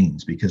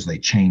vaccines because they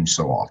change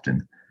so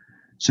often.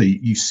 So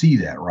you see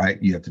that,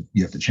 right? You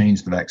have to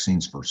change the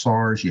vaccines for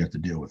SARS. You have to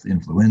deal with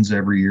influenza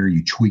every year.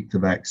 You tweak the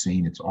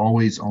vaccine. It's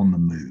always on the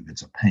move.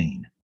 It's a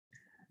pain.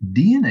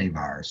 DNA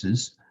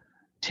viruses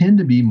tend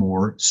to be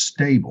more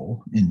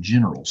stable in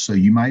general. So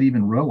you might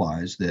even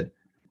realize that,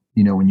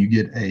 when you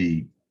get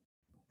a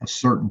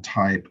certain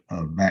type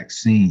of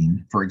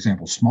vaccine, for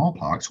example,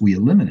 smallpox, we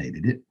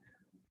eliminated it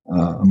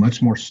a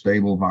much more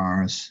stable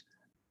virus.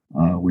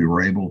 We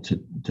were able to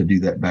do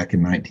that back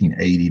in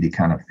 1980 to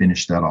kind of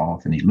finish that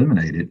off and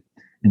eliminate it.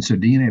 And so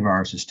DNA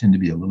viruses tend to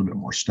be a little bit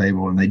more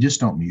stable, and they just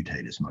don't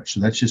mutate as much. So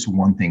that's just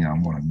one thing I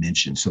want to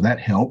mention. So that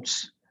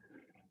helps.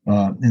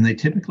 And they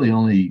typically,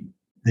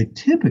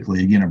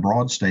 again, a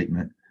broad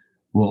statement,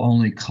 will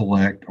only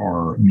collect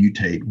or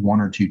mutate 1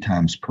 or 2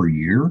 times per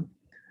year,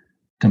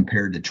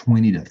 compared to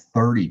 20 to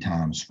 30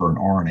 times for an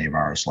RNA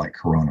virus like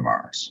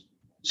coronavirus.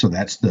 So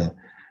that's the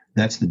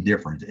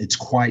difference. It's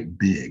quite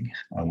big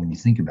when you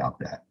think about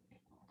that.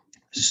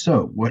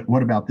 So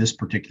what about this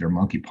particular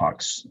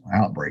monkeypox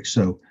outbreak?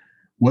 So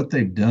what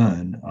they've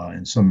done,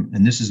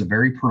 and this is a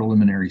very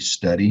preliminary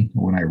study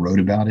when I wrote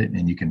about it,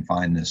 and you can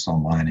find this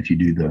online if you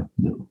do the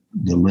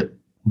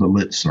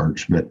lit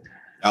search. But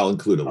I'll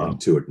include a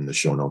link to it in the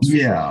show notes.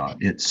 Yeah,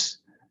 it's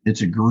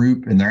a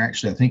group, and they're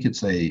actually, I think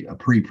it's a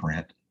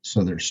preprint,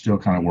 so they're still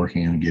kind of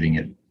working on getting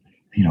it,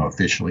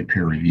 officially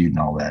peer reviewed and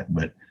all that.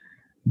 But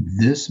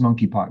this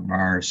monkeypox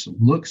virus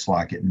looks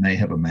like it may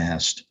have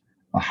amassed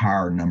a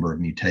higher number of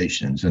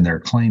mutations, and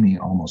they're claiming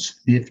almost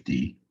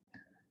 50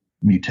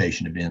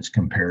 mutation events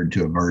compared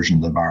to a version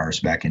of the virus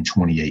back in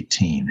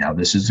 2018. Now,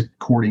 this is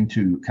according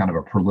to kind of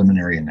a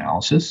preliminary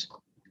analysis,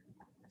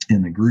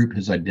 and the group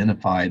has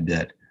identified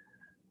that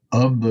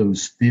of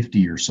those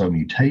 50 or so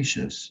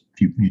mutations,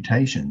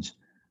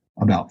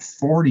 about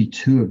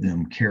 42 of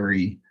them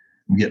carry,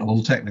 I'm getting a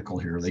little technical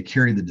here, they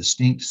carry the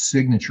distinct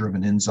signature of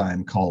an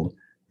enzyme called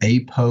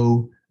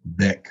ApoBec3,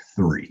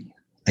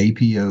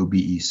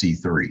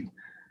 ApoBec3.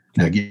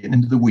 Now, getting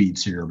into the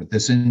weeds here, but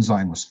this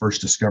enzyme was first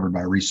discovered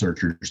by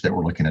researchers that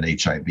were looking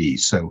at HIV.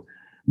 So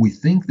we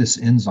think this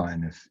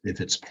enzyme,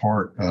 if it's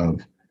part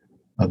of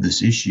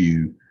this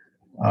issue,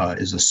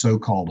 is a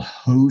so-called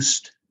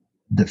host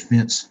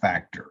defense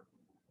factor,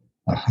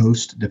 a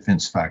host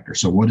defense factor.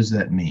 So what does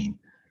that mean?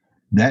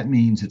 That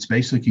means it's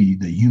basically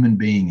the human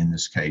being, in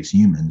this case,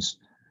 humans,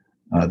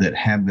 that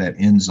have that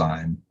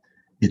enzyme.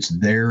 It's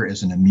there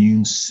as an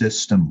immune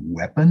system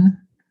weapon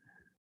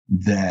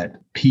that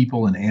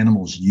people and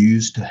animals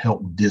use to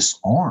help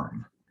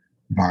disarm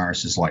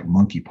viruses like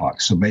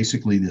monkeypox. So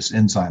basically, this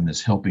enzyme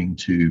is helping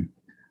to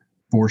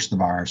force the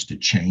virus to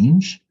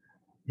change.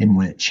 And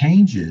when it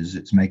changes,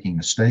 it's making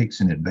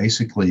mistakes, and it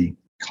basically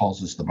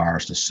causes the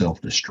virus to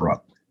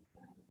self-destruct.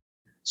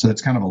 So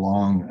that's kind of a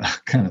long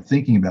kind of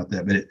thinking about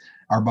that. But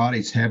our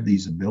bodies have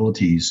these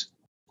abilities.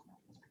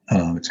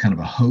 It's kind of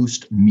a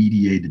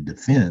host-mediated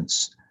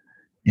defense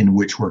in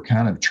which we're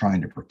kind of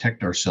trying to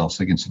protect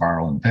ourselves against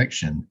viral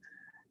infection.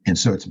 And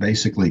so it's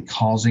basically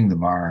causing the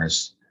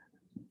virus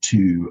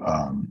to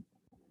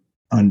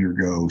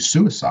undergo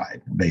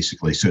suicide,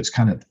 basically. So it's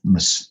kind of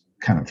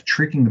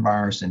tricking the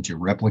virus into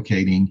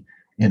replicating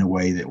in a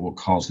way that will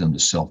cause them to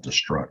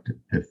self-destruct,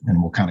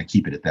 and we'll kind of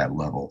keep it at that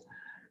level.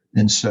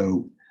 And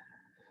so,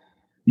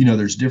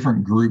 there's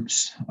different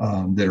groups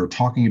that are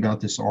talking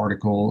about this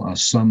article.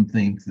 Some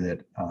think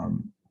that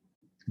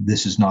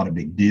this is not a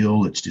big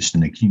deal. It's just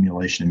an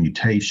accumulation of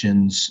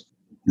mutations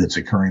that's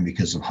occurring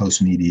because of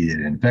host-mediated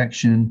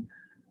infection.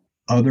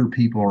 Other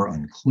people are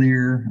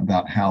unclear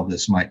about how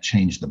this might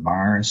change the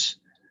virus.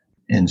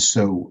 And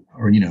so,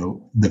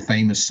 the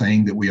famous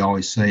saying that we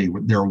always say,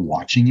 they're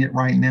watching it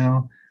right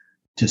now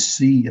to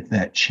see if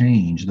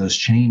those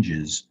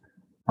changes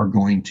are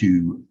going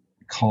to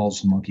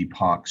cause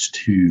monkeypox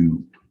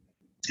to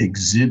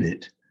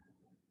exhibit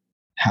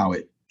how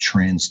it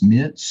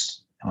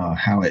transmits,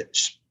 how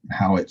its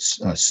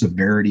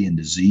severity and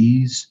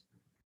disease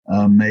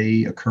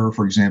may occur,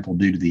 for example,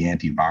 due to the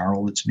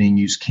antiviral that's being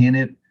used. Can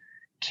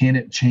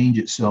it change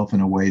itself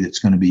in a way that's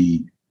going to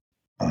be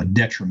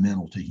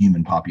detrimental to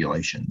human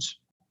populations?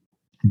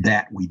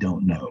 That we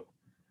don't know.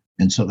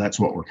 And so that's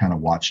what we're kind of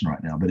watching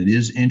right now. But it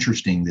is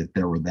interesting that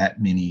there were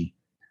that many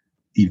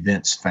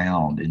events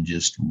found in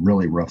just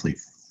really roughly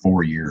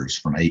 4 years,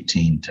 from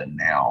 18 to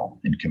now,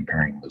 in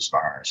comparing those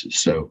viruses.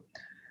 So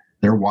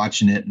they're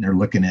watching it and they're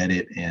looking at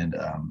it. And,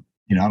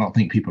 I don't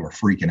think people are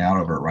freaking out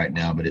over it right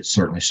now, but it's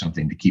certainly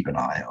something to keep an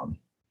eye on.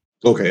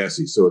 Okay, I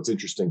see. So it's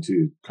interesting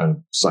to kind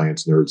of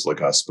science nerds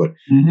like us, but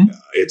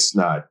it's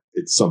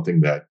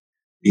something that,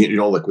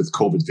 like with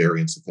COVID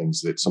variants and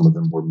things, that some of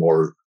them were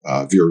more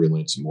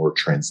virulent and more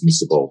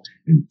transmissible.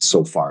 And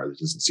so far, that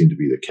doesn't seem to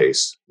be the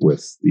case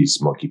with these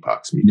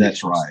monkeypox mutations.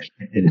 That's right.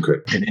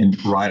 And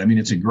right. I mean,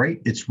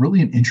 it's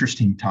really an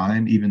interesting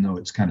time, even though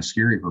it's kind of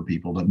scary for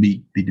people to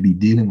be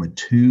dealing with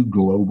 2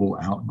 global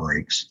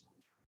outbreaks.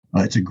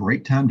 It's a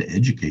great time to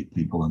educate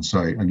people. And so,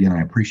 again,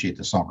 I appreciate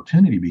this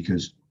opportunity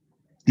because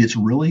it's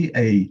really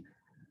a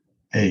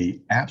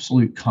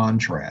absolute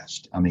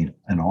contrast. I mean,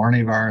 an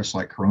RNA virus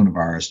like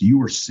coronavirus,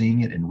 you are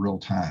seeing it in real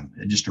time.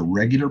 Just a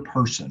regular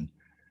person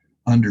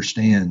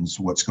understands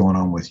what's going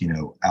on with,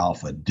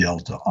 Alpha,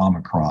 Delta,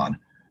 Omicron,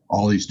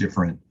 all these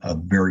different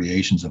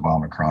variations of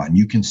Omicron.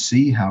 You can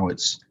see how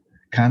it's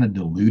kind of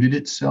diluted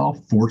itself.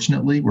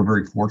 Fortunately, we're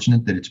very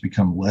fortunate that it's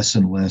become less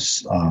and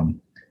less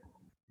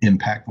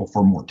impactful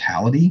for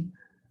mortality.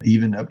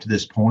 Even up to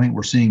this point,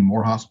 we're seeing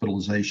more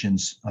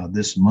hospitalizations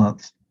this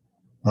month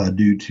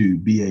due to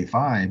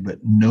BA5, but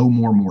no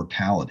more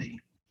mortality.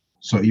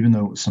 So even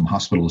though some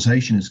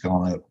hospitalization has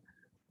gone up,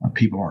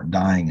 people aren't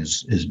dying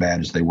as bad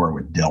as they were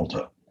with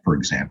Delta, for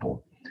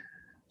example.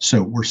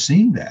 So we're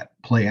seeing that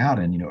play out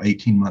in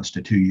 18 months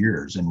to 2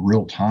 years in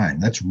real time.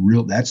 That's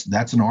real. That's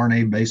an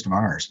RNA-based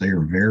virus. They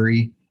are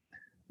very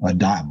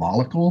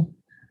diabolical.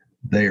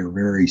 They are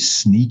very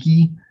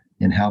sneaky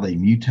in how they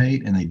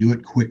mutate, and they do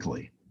it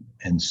quickly.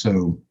 And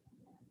so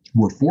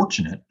we're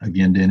fortunate,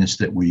 again, Dennis,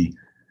 that we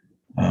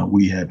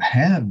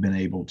have been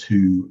able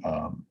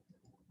to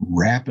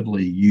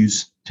rapidly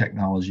use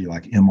technology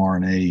like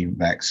mRNA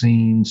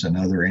vaccines and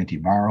other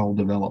antiviral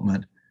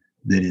development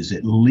that is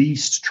at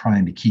least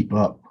trying to keep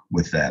up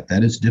with that.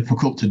 That is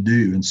difficult to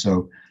do. And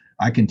so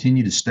I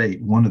continue to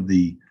state one of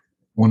the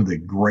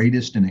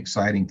greatest and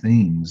exciting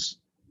things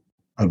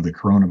of the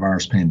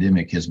coronavirus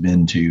pandemic has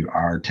been to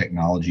our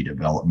technology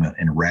development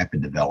and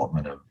rapid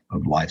development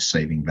of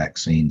life-saving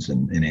vaccines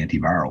and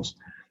antivirals.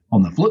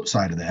 On the flip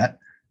side of that,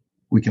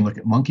 we can look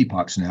at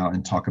monkeypox now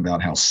and talk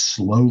about how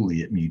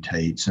slowly it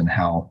mutates and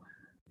how,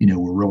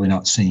 we're really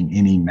not seeing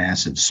any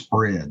massive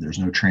spread. There's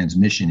no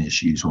transmission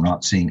issues. We're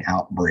not seeing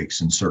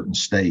outbreaks in certain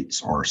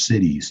states or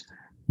cities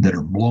that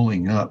are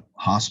blowing up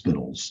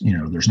hospitals.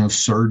 There's no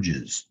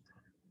surges.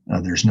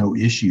 There's no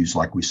issues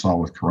like we saw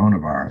with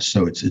coronavirus.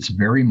 So it's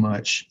very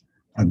much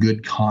a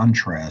good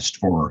contrast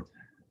for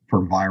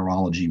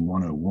virology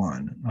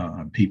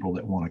 101, people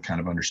that want to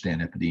kind of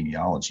understand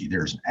epidemiology.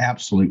 There's an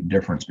absolute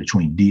difference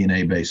between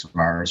DNA-based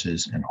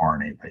viruses and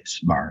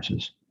RNA-based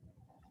viruses.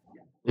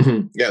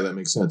 Mm-hmm. Yeah, that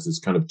makes sense. It's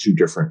kind of two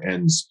different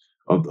ends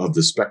of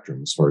the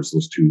spectrum as far as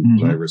those two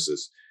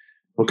viruses.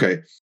 Okay.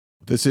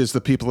 This is the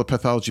People of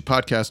Pathology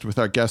podcast with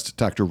our guest,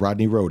 Dr.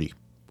 Rodney Rohde.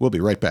 We'll be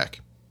right back.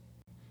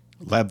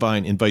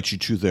 LabVine invites you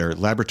to their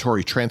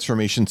Laboratory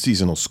Transformation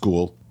Seasonal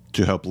School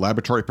to help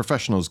laboratory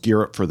professionals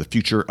gear up for the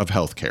future of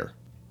healthcare.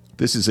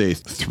 This is a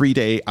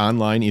 3-day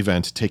online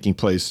event taking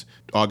place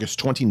August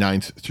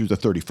 29th through the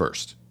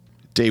 31st.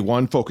 Day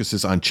 1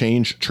 focuses on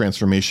change,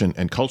 transformation,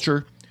 and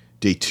culture.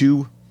 Day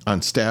 2 on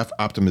staff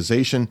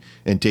optimization,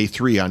 and Day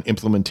 3 on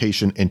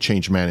implementation and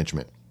change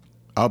management.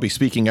 I'll be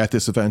speaking at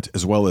this event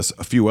as well as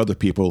a few other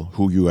people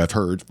who you have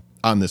heard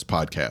on this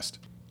podcast.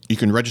 You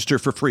can register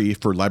for free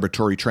for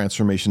Laboratory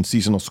Transformation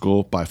Seasonal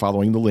School by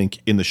following the link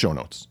in the show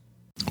notes.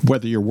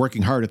 Whether you're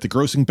working hard at the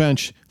grossing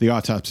bench, the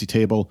autopsy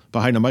table,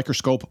 behind a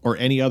microscope, or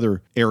any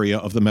other area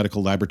of the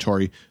medical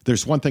laboratory,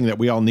 there's one thing that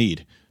we all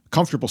need: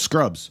 comfortable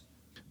scrubs.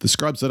 The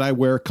scrubs that I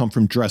wear come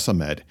from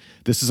Dressamed.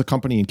 This is a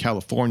company in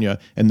California,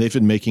 and they've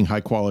been making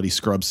high-quality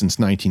scrubs since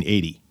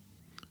 1980.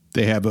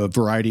 They have a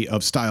variety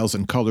of styles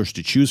and colors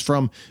to choose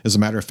from. As a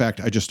matter of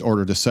fact, I just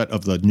ordered a set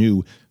of the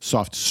new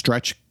soft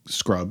stretch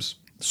scrubs,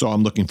 so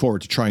I'm looking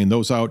forward to trying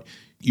those out.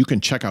 You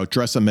can check out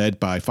Dressamed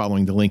by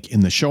following the link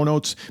in the show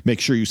notes. Make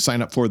sure you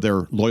sign up for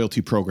their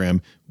loyalty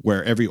program,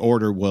 where every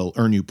order will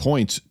earn you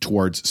points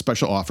towards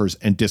special offers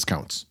and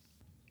discounts.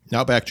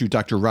 Now back to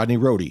Dr. Rodney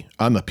Rohde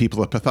on the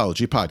People of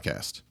Pathology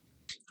podcast.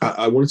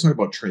 I want to talk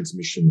about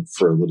transmission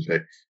for a little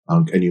bit.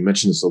 And you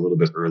mentioned this a little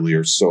bit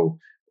earlier. So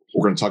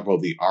we're going to talk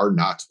about the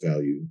R0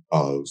 value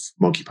of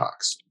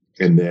monkeypox.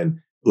 And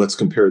then let's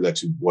compare that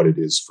to what it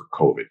is for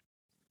COVID.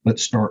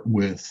 Let's start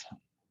with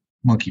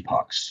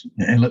monkeypox.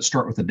 And let's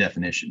start with the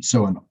definition.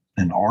 So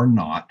an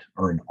R0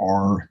 or an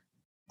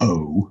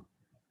RO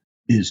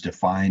is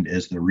defined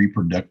as the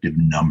reproductive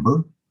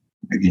number.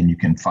 Again, you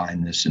can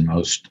find this in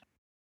most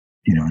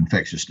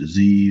infectious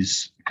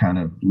disease kind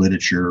of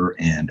literature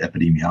and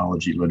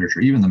epidemiology literature,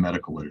 even the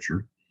medical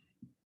literature.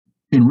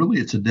 And really,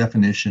 it's a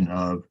definition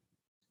of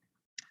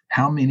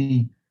how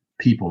many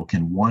people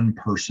can one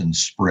person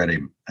spread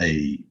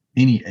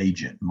any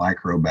agent,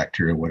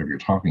 microbacteria, whatever you're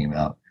talking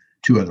about,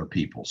 to other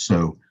people.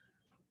 So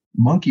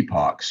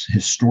monkeypox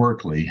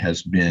historically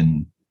has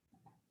been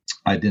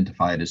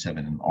identified as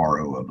having an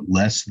RO of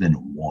less than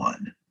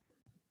 1.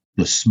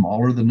 The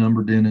smaller the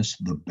number, Dennis,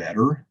 the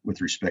better with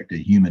respect to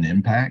human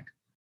impact.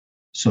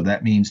 So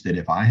that means that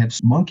if I have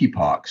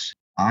monkeypox,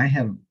 I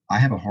have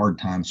a hard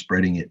time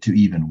spreading it to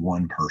even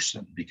one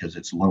person because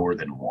it's lower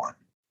than 1.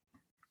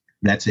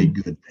 That's a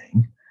good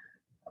thing.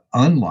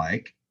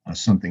 Unlike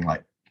something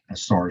like a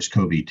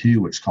SARS-CoV-2,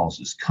 which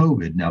causes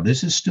COVID. Now,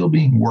 this is still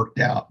being worked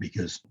out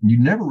because you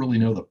never really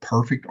know the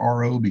perfect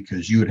RO,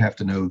 because you would have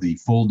to know the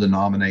full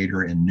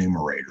denominator and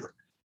numerator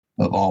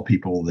of all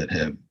people that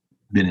have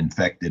been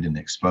infected and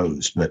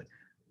exposed, but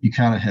you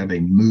kind of have a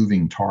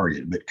moving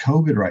target. But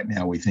COVID right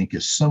now, we think,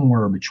 is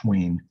somewhere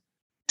between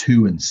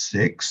 2 and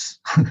 6,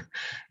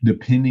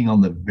 depending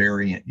on the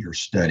variant you're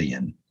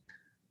studying.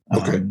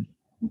 Okay.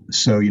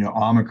 So,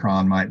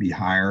 Omicron might be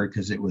higher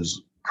because it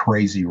was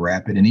crazy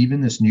rapid. And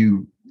even this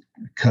new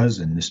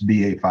cousin, this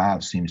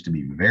BA5, seems to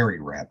be very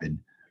rapid.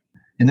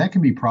 And that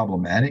can be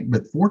problematic.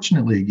 But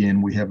fortunately,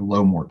 again, we have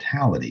low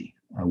mortality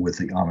with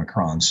the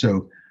Omicron.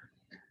 So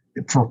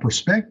for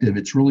perspective,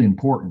 it's really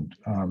important.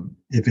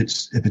 If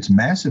it's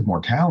massive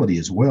mortality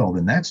as well,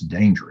 then that's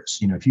dangerous.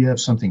 If you have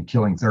something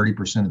killing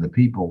 30% of the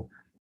people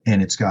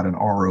and it's got an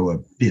RO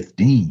of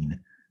 15,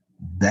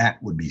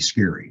 that would be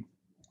scary.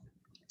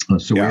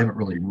 So Yeah.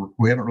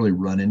 we haven't really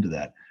run into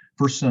that.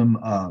 For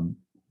some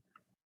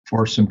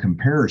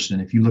comparison,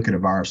 if you look at a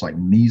virus like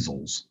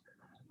measles,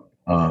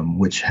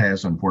 which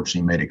has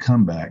unfortunately made a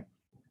comeback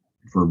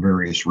for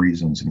various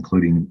reasons,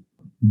 including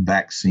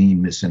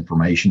vaccine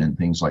misinformation and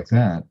things like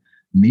that,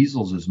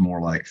 measles is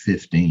more like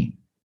 15.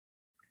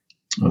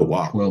 Oh,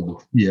 wow.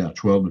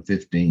 12 to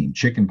 15.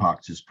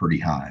 Chickenpox is pretty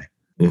high.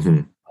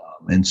 Mm-hmm.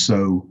 And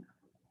so,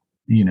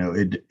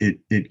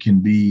 it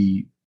can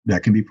be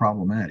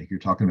problematic. You're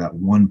talking about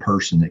one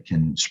person that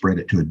can spread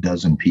it to a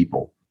dozen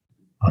people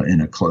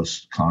in a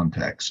close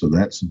contact. So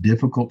that's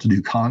difficult to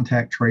do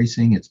contact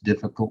tracing. It's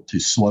difficult to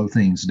slow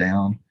things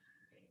down.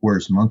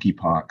 Whereas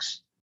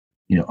monkeypox,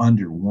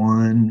 under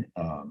one,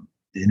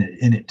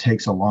 and it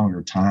takes a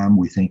longer time.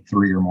 We think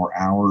 3 or more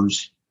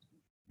hours.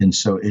 And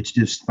so it's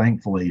just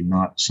thankfully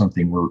not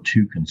something we're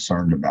too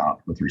concerned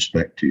about with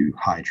respect to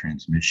high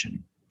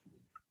transmission.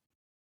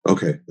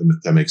 Okay,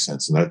 that makes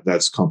sense, and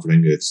that's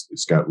comforting.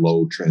 It's got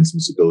low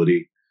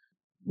transmissibility,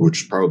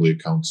 which probably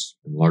accounts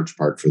in large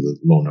part for the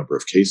low number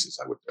of cases.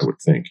 I would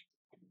think.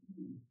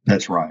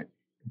 That's right.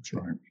 That's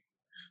right.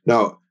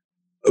 Now,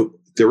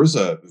 there is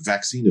a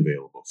vaccine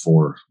available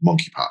for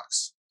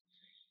monkeypox,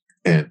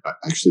 and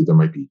actually there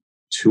might be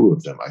 2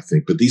 of them, I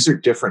think. But these are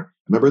different.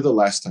 Remember the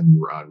last time you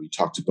were on, we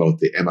talked about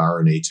the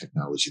mRNA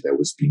technology that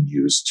was being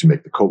used to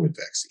make the COVID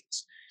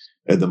vaccines,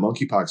 and the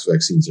monkeypox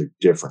vaccines are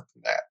different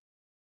than that.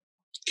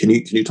 Can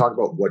you talk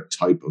about what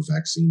type of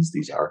vaccines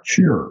these are?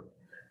 Sure.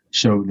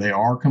 So they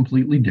are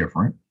completely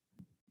different.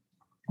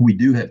 We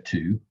do have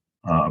 2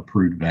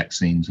 approved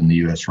vaccines in the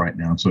U.S. right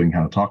now, so we can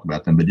kind of talk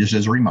about them. But just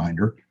as a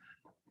reminder,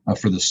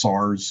 for the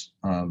SARS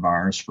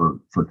virus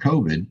for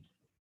COVID,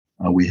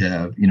 we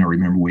have,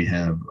 remember we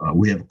have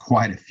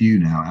quite a few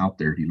now out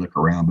there if you look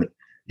around. But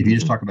if you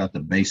just talk about the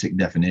basic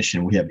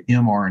definition, we have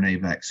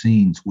mRNA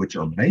vaccines, which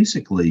are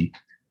basically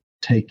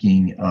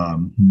taking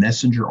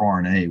messenger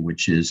RNA,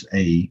 which is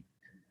a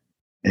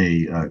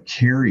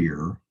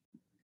carrier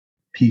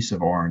piece of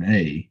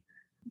RNA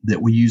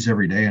that we use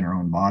every day in our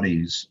own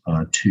bodies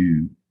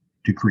to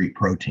create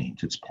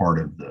proteins. It's part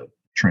of the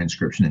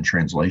transcription and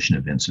translation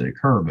events that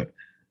occur. But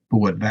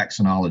what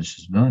vaccinologists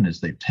has done is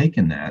they've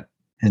taken that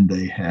and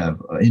they have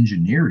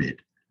engineered it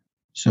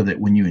so that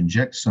when you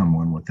inject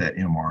someone with that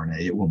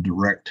mRNA, it will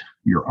direct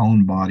your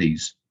own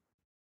body's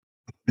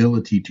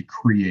ability to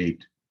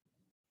create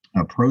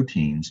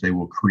proteins. They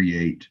will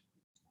create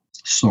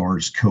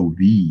SARS-CoV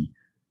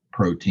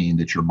protein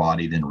that your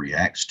body then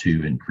reacts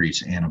to and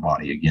creates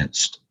antibody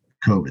against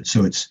COVID.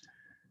 So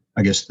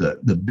I guess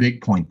the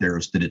big point there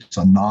is that it's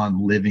a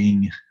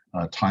non-living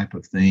type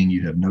of thing.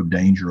 You have no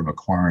danger of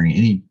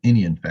acquiring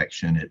any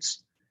infection.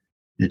 It's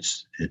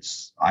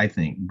I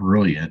think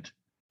brilliant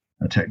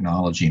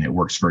technology, and it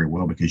works very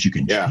well because you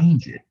can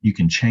change it. You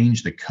can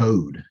change the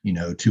code,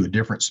 to a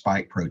different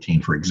spike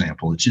protein, for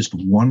example. It's just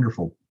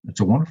wonderful.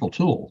 It's a wonderful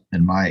tool,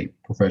 in my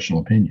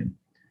professional opinion.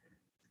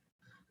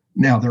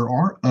 Now, there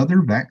are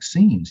other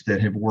vaccines that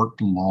have worked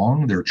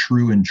long. They're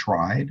true and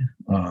tried.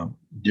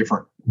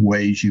 Different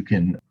ways you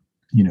can,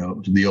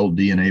 the old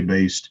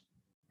DNA-based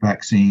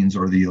vaccines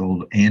or the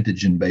old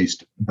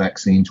antigen-based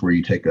vaccines where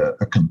you take a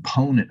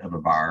component of a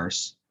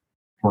virus,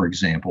 for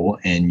example,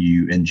 and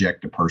you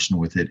inject a person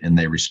with it and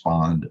they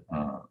respond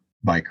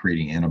by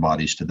creating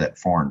antibodies to that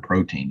foreign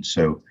protein.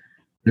 So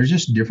there's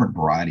just different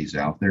varieties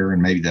out there,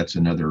 and maybe that's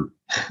another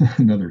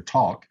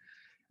talk.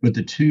 But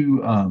the two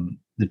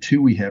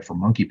we have for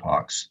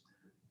monkeypox,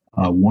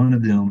 one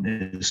of them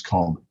is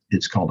called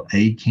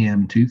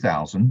ACAM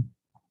 2000.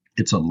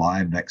 It's a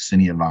live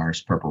vaccinia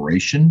virus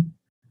preparation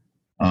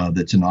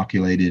that's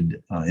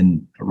inoculated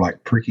in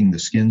like pricking the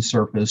skin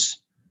surface.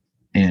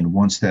 And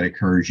once that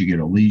occurs, you get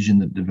a lesion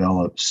that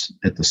develops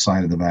at the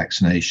site of the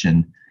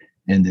vaccination,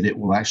 and that it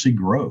will actually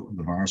grow.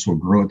 The virus will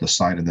grow at the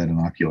site of that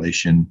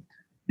inoculation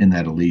in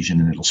that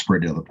lesion, and it'll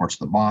spread to other parts of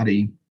the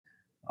body.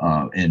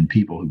 And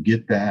people who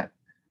get that,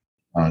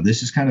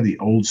 this is kind of the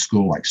old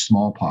school, like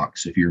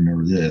smallpox. If you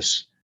remember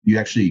this, you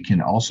actually can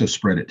also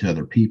spread it to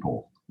other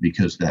people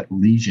because that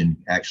lesion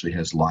actually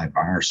has live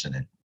virus in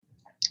it,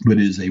 but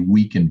it is a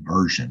weakened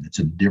version. It's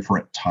a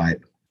different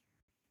type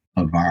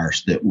of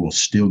virus that will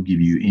still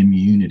give you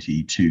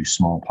immunity to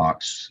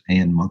smallpox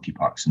and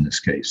monkeypox in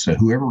this case. So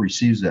whoever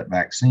receives that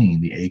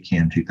vaccine, the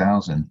ACAM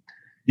 2000,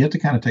 you have to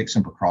kind of take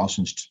some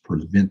precautions to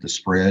prevent the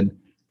spread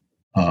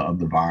of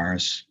the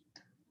virus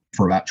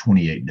for about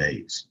 28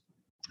 days.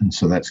 And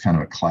so that's kind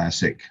of a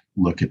classic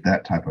look at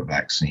that type of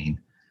vaccine.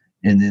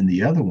 And then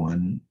the other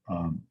one,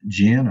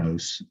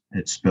 Jynneos,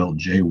 it's spelled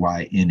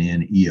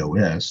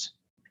Jynneos.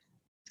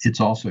 It's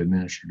also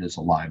administered as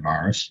a live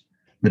virus,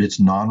 but it's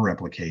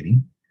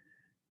non-replicating.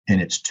 And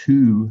it's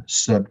 2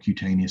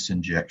 subcutaneous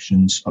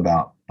injections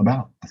about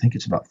I think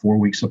it's about 4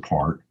 weeks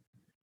apart.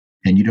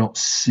 And you don't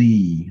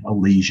see a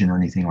lesion or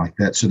anything like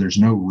that. So there's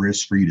no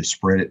risk for you to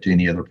spread it to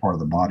any other part of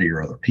the body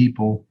or other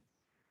people.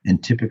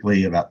 And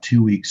typically about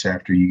 2 weeks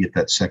after you get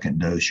that second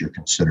dose, you're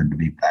considered to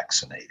be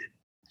vaccinated.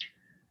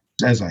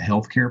 As a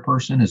healthcare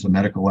person, as a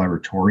medical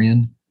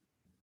laboratorian,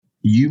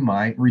 you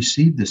might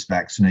receive this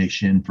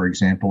vaccination, for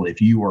example,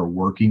 if you are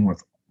working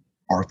with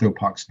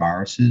arthropox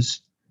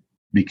viruses,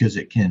 because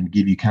it can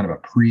give you kind of a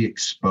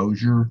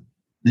pre-exposure.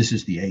 This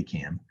is the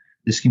ACAM.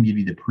 This can give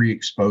you the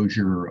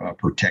pre-exposure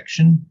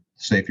protection.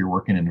 Say if you're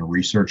working in a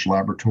research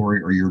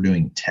laboratory or you're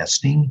doing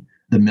testing,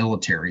 the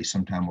military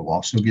sometime will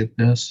also get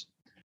this.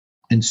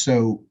 And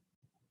so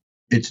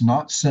it's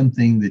not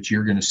something that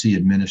you're going to see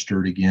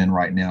administered again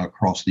right now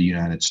across the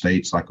United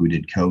States like we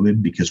did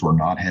COVID, because we're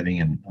not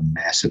having a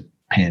massive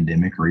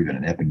pandemic or even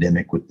an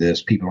epidemic with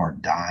this. People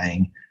aren't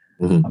dying.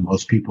 Mm-hmm.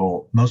 Most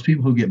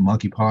people who get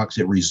monkeypox,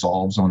 it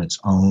resolves on its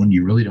own.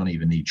 You really don't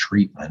even need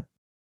treatment.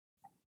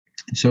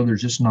 So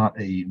there's just not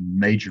a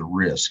major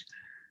risk.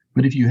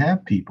 But if you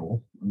have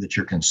people that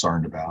you're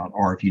concerned about,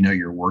 or if you know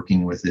you're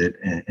working with it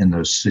in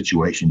those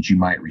situations, you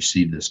might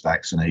receive this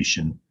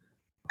vaccination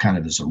kind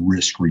of as a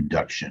risk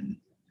reduction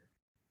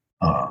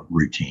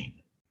routine.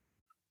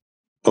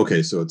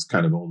 Okay, so it's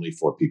kind of only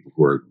for people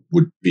who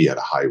would be at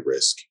a high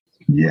risk.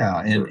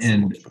 Yeah,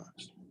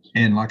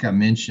 and like I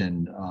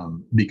mentioned,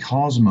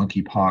 because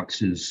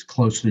monkeypox is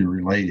closely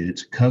related,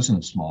 it's a cousin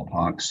of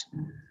smallpox.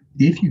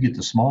 If you get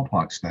the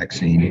smallpox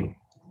vaccine,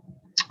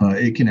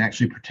 it can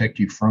actually protect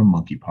you from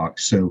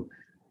monkeypox. So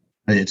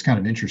it's kind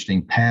of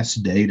interesting.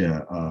 Past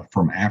data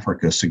from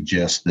Africa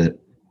suggests that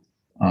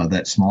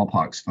that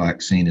smallpox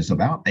vaccine is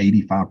about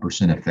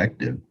 85%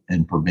 effective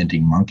in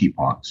preventing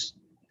monkeypox.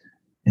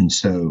 And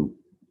so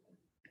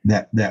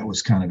that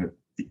was kind of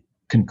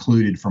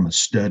concluded from a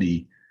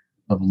study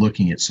of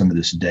looking at some of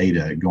this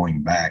data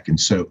going back. And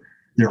so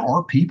there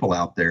are people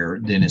out there,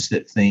 Dennis,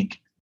 that think,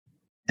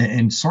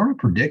 and sort of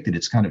predicted,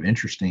 it's kind of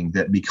interesting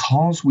that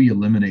because we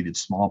eliminated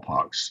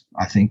smallpox,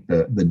 I think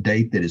the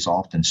date that is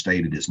often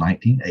stated is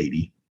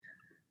 1980,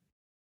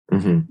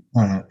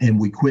 and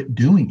we quit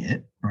doing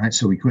it, right?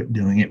 So we quit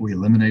doing it. We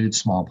eliminated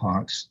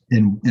smallpox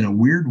in a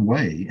weird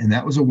way, and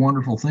that was a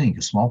wonderful thing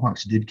because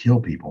smallpox did kill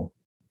people.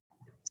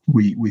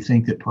 We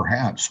think that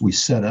perhaps we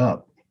set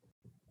up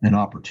an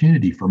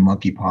opportunity for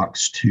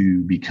monkeypox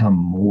to become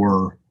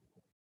more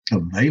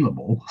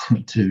available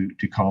to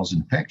cause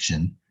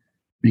infection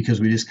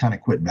because we just kind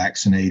of quit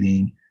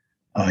vaccinating.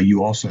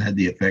 You also had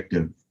the effect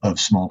of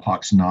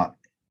smallpox not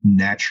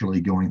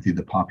naturally going through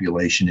the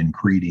population and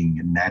creating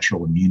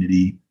natural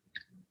immunity.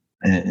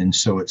 And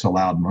so it's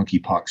allowed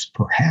monkeypox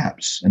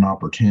perhaps an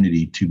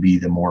opportunity to be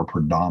the more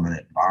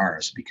predominant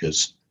virus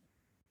because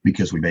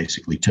we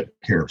basically took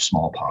care of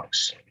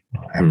smallpox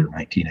after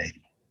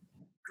 1980.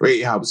 Right.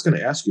 Yeah, I was going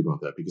to ask you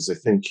about that because I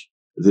think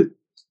that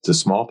the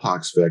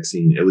smallpox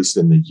vaccine, at least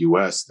in the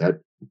U.S., that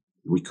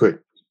we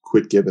quit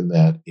giving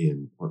that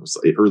in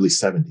early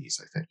 70s,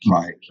 I think,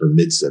 right, or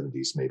mid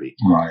 70s maybe,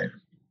 right.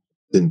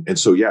 And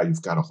so yeah,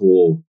 you've got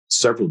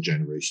several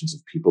generations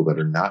of people that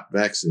are not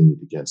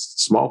vaccinated against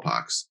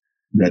smallpox.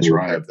 That's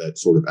right. Have that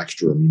sort of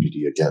extra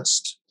immunity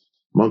against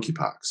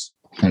monkeypox.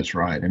 That's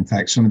right. In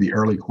fact, some of the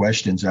early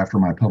questions after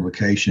my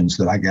publications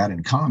that I got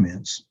in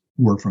comments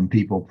were from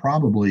people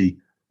probably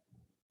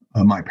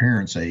my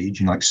parents'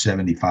 age, like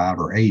 75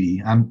 or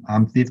 80.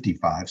 I'm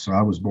 55, so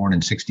I was born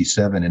in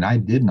 67, and I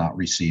did not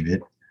receive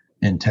it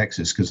in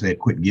Texas because they had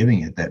quit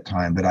giving it at that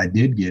time. But I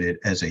did get it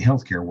as a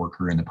healthcare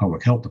worker in the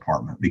public health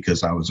department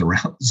because I was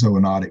around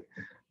zoonotic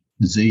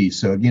disease.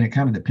 So again, it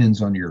kind of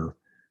depends on your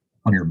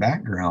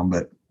background,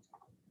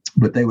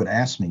 but they would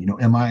ask me,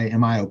 am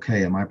I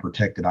okay? Am I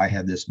protected? I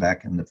had this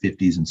back in the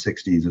 50s and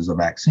 60s as a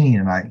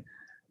vaccine, and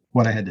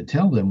what I had to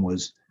tell them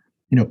was,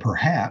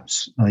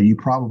 perhaps you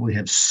probably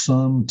have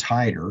some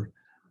titer,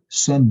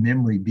 some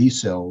memory B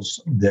cells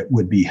that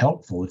would be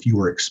helpful if you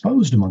were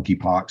exposed to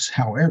monkeypox.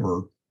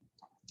 However,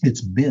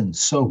 it's been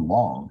so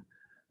long,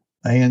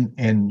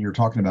 and you're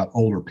talking about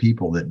older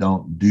people that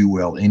don't do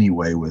well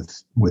anyway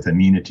with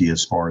immunity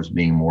as far as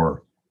being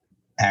more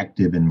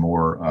active and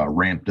more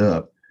ramped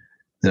up,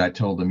 that I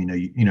told them,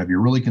 if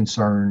you're really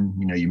concerned,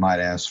 you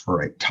might ask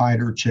for a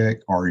titer check,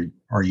 or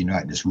you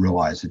might just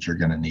realize that you're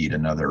going to need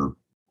another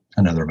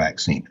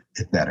vaccine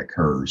if that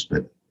occurs.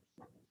 But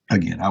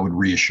again, I would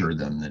reassure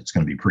them that it's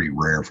going to be pretty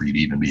rare for you to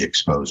even be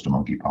exposed to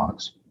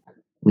monkeypox.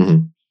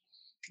 Mm-hmm.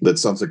 That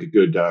sounds like a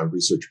good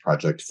research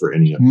project for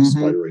any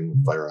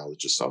aspiring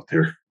virologists out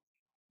there.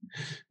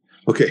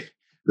 Okay.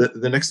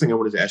 The next thing I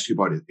wanted to ask you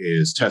about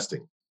is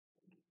testing.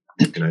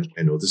 And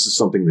I know this is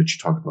something that you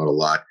talk about a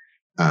lot.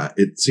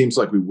 It seems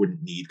like we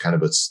wouldn't need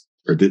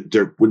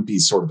there wouldn't be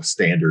sort of a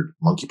standard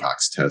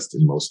monkeypox test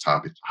in most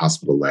top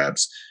hospital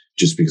labs,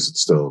 just because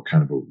it's still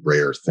kind of a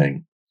rare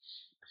thing.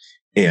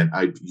 And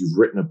you've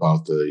written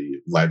about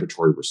the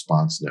Laboratory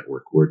Response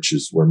Network, which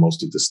is where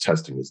most of this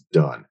testing is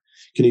done.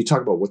 Can you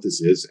talk about what this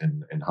is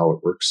and how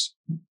it works?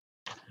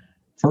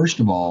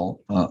 First of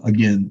all,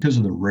 again, because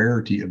of the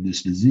rarity of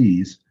this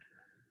disease,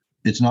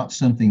 it's not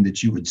something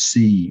that you would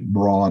see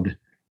broad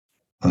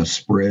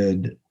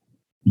spread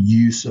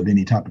use of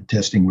any type of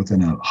testing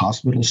within a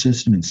hospital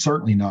system, and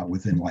certainly not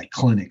within like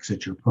clinics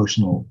at your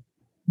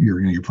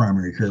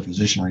primary care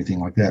physician or anything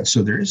like that.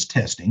 So there is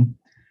testing,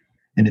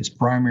 and it's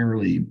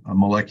primarily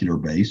molecular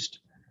based.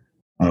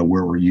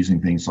 where we're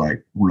using things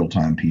like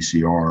real-time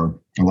PCR.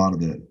 A lot of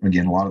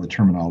the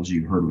terminology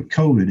you've heard with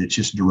COVID, it's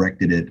just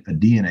directed at a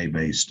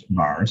DNA-based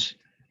virus.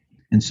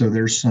 And so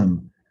there's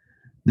some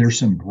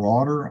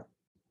broader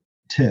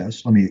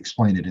tests. Let me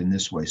explain it in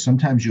this way.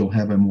 Sometimes you'll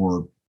have a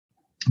more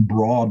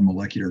broad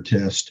molecular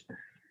test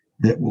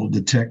that will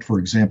detect, for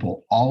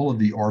example, all of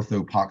the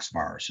orthopox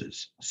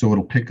viruses. So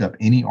it'll pick up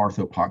any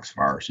orthopox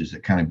viruses.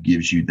 That kind of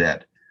gives you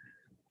that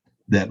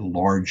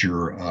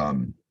larger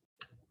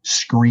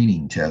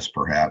screening test,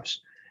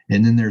 perhaps.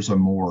 And then there's a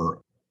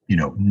more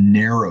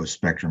narrow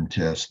spectrum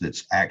test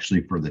that's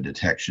actually for the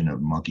detection of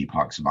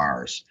monkeypox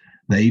virus.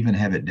 They even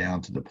have it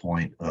down to the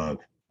point of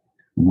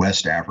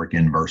West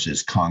African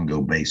versus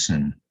Congo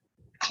Basin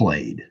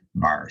clade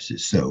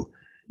viruses. So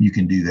you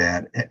can do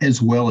that,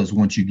 as well as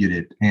once you get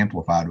it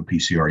amplified with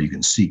PCR, you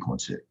can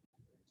sequence it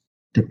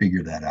to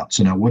figure that out.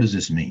 So now what does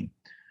this mean?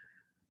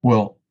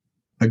 Well,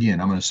 again,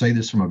 I'm going to say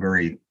this from a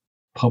very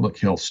public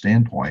health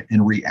standpoint.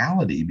 In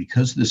reality,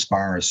 because this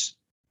virus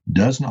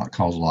does not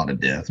cause a lot of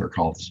death or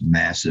cause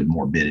massive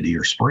morbidity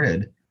or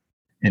spread,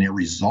 and it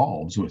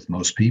resolves with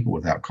most people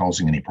without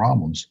causing any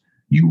problems,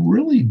 you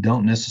really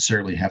don't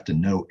necessarily have to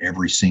know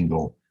every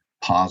single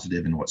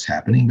positive in what's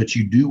happening, but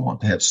you do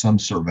want to have some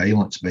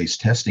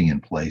surveillance-based testing in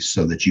place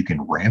so that you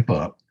can ramp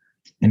up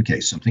in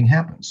case something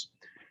happens.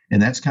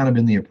 And that's kind of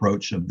been the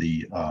approach of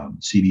the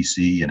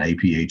CDC and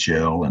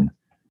APHL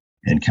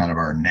and kind of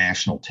our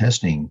national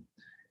testing,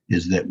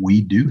 is that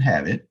we do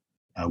have it.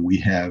 We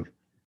have,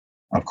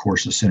 of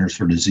course, the Centers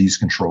for Disease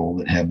Control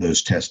that have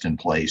those tests in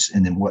place.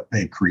 And then what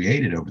they've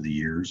created over the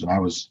years, and I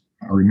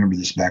remember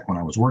this back when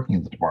I was working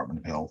at the Department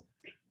of Health,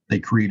 they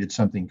created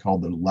something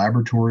called the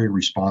Laboratory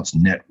Response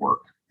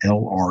Network,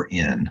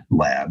 LRN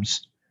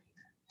labs.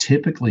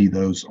 Typically,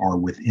 those are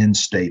within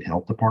state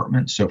health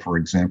departments. So, for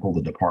example,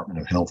 the Department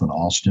of Health in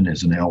Austin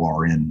is an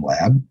LRN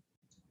lab,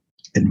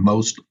 and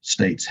most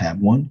states have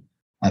one.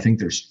 I think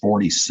there's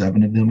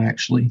 47 of them,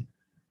 actually.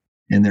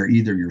 And they're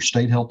either your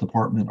state health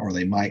department, or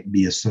they might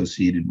be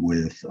associated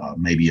with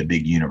maybe a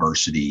big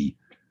university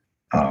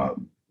health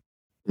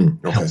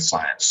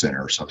science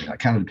center or something. It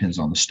kind of depends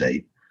on the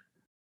state.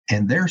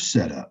 And they're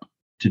set up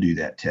to do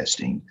that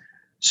testing.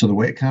 So the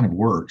way it kind of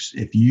works,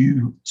 if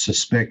you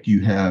suspect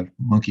you have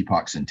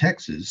monkeypox in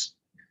Texas,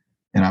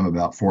 and I'm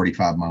about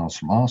 45 miles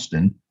from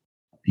Austin,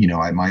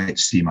 I might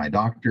see my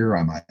doctor.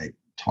 I might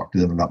talk to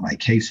them about my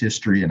case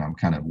history, and I'm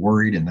kind of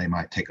worried, and they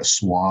might take a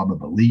swab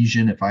of a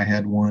lesion if I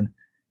had one,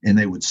 and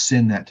they would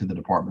send that to the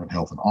Department of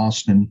Health in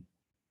Austin,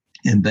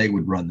 and they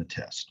would run the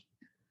test.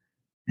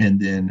 And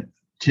then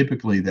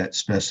typically that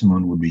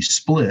specimen would be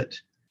split,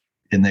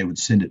 and they would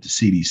send it to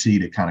CDC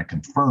to kind of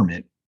confirm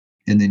it.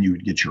 And then you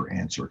would get your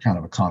answer, kind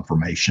of a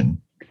confirmation.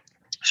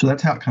 So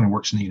that's how it kind of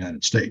works in the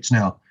United States.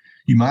 Now,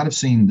 you might have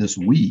seen this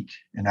week,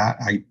 and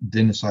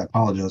Dennis, I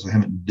apologize, I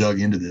haven't dug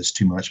into this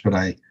too much, but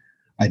I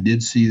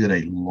did see that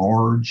a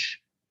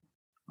large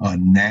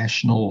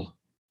national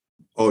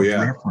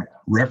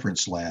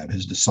reference lab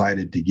has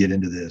decided to get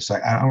into this.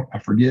 I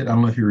forget, I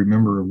don't know if you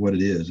remember what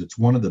it is. It's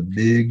one of the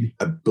big...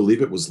 I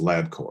believe it was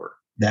LabCorp.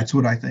 That's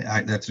what I think.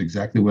 That's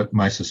exactly what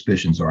my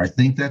suspicions are. I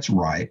think that's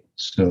right.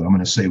 So I'm going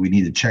to say we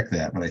need to check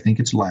that, but I think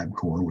it's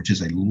LabCorp, which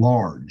is a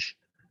large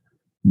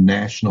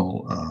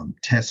national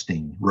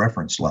testing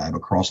reference lab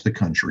across the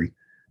country.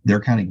 They're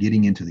kind of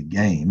getting into the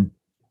game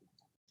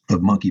of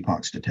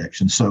monkeypox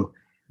detection. So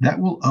that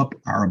will up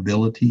our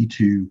ability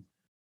to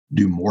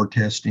do more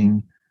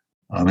testing,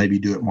 maybe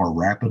do it more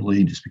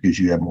rapidly just because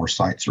you have more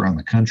sites around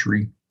the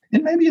country,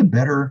 and maybe a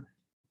better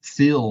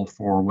feel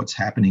for what's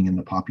happening in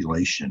the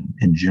population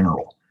in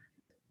general.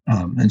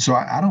 And so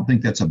I don't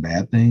think that's a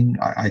bad thing.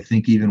 I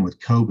think even with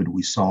COVID,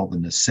 we saw the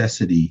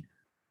necessity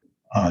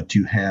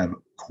to have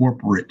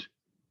corporate,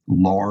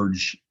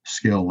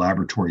 large-scale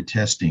laboratory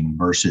testing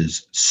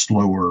versus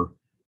slower,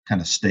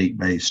 kind of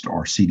state-based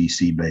or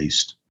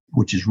CDC-based,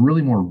 which is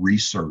really more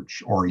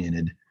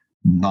research-oriented,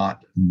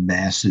 not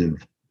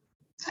massive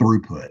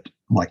throughput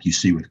like you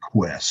see with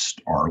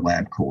Quest or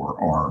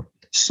LabCorp or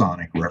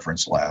Sonic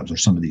Reference Labs or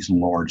some of these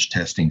large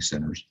testing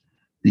centers.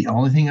 The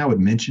only thing I would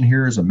mention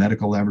here as a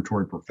medical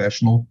laboratory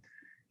professional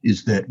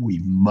is that we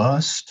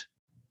must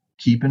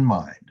keep in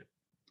mind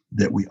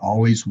that we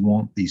always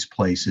want these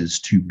places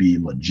to be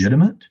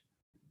legitimate,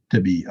 to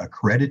be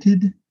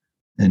accredited,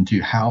 and to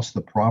house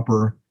the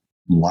proper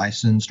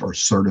licensed or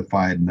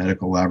certified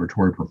medical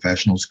laboratory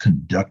professionals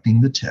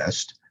conducting the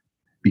test,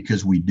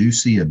 because we do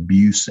see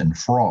abuse and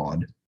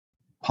fraud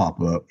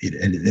pop up.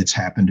 It's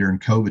happened during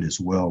COVID as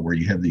well, where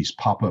you have these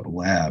pop-up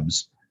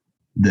labs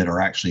that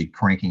are actually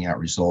cranking out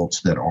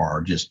results that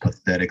are just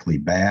pathetically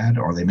bad,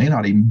 or they may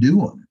not even do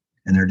them,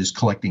 and they're just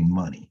collecting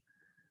money.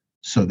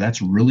 So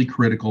that's really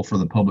critical for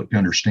the public to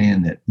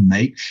understand, that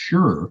make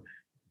sure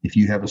if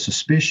you have a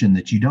suspicion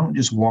that you don't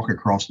just walk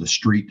across the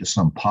street to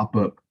some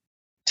pop-up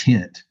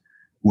tent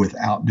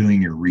without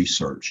doing your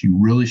research. You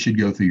really should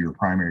go through your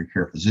primary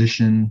care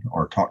physician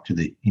or talk to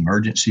the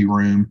emergency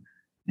room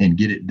and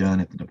get it done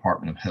at the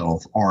Department of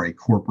Health or a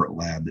corporate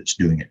lab that's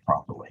doing it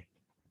properly.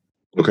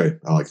 Okay,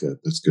 I like that.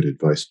 That's good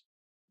advice.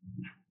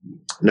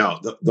 Now,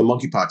 the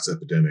monkeypox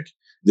epidemic,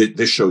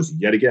 this shows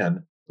yet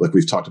again, like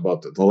we've talked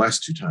about the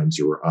last two times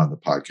you were on the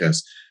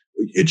podcast,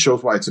 it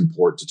shows why it's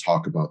important to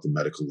talk about the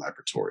medical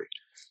laboratory.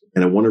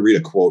 And I want to read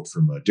a quote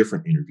from a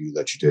different interview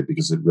that you did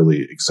because it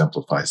really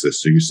exemplifies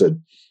this. So you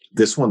said,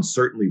 "This one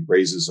certainly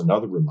raises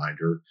another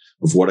reminder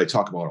of what I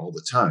talk about all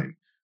the time,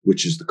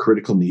 which is the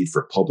critical need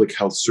for public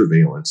health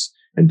surveillance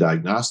and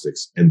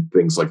diagnostics and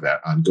things like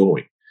that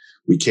ongoing.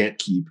 We can't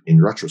keep,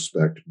 in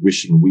retrospect,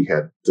 wishing we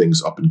had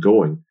things up and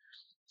going.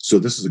 So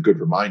this is a good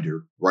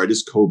reminder, right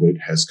as COVID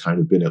has kind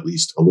of been at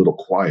least a little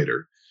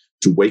quieter,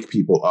 to wake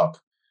people up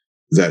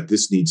that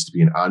this needs to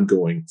be an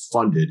ongoing,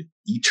 funded,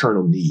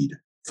 eternal need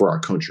for our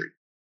country."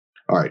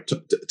 All right,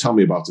 tell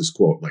me about this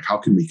quote. Like, how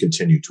can we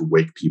continue to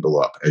wake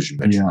people up, as you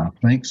mentioned? Yeah,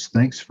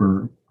 thanks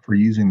for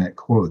using that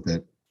quote.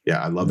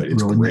 I love it.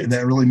 It's really, great.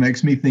 that really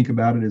makes me think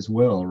about it as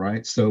well,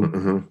 right? So,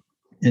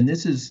 and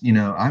this is,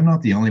 I'm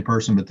not the only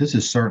person, but this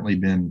has certainly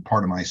been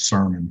part of my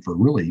sermon for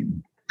really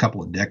a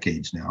couple of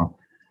decades now.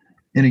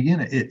 And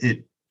again,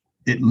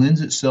 it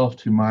lends itself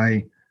to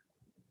my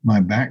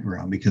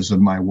background because of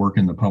my work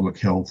in the public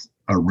health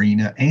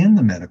arena and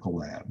the medical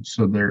lab.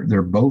 So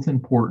they're both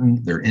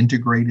important. They're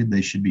integrated.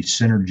 They should be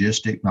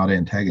synergistic, not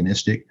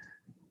antagonistic.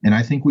 And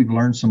I think we've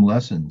learned some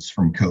lessons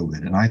from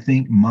COVID. And I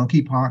think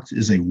monkeypox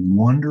is a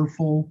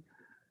wonderful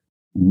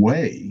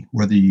way,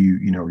 whether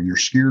you're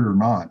scared or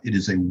not, it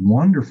is a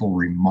wonderful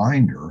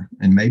reminder,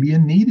 and maybe a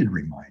needed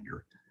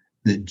reminder,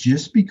 that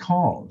just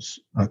because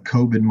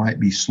COVID might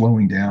be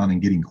slowing down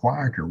and getting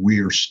quieter, we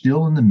are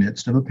still in the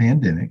midst of a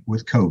pandemic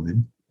with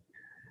COVID.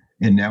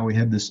 And now we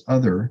have this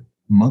other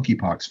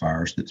monkeypox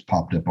virus that's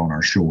popped up on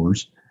our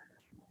shores.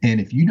 And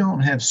if you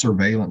don't have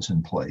surveillance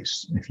in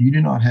place, if you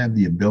do not have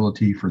the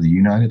ability for the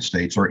United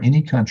States or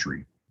any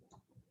country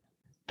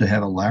to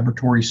have a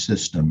laboratory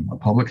system, a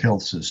public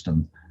health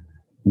system,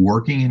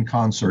 working in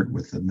concert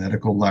with the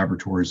medical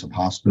laboratories of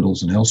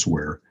hospitals and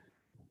elsewhere,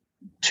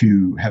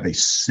 to have a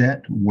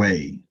set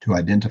way to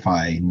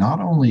identify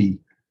not only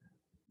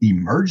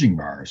emerging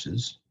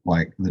viruses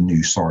like the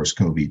new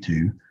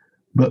SARS-CoV-2,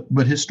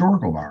 but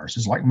historical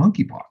viruses like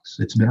monkeypox.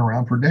 It's been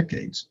around for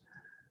decades.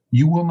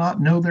 You will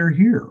not know they're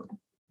here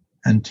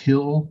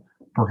until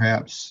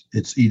perhaps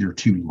it's either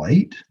too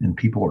late and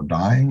people are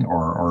dying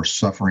or are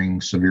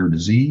suffering severe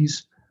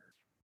disease.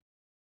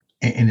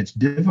 And it's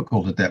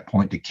difficult at that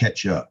point to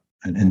catch up.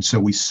 And so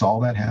we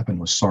saw that happen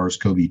with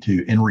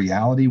SARS-CoV-2. In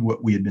reality,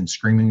 what we had been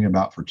screaming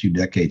about for 2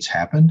 decades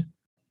happened,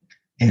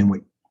 and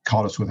we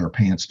caught us with our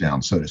pants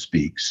down, so to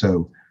speak.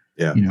 So,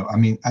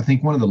 I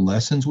think one of the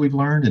lessons we've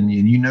learned,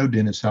 and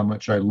Dennis, how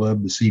much I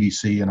love the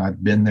CDC, and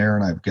I've been there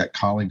and I've got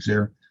colleagues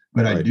there,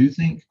 but right. I do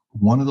think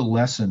one of the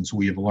lessons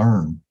we have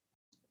learned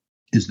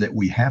is that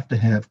we have to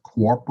have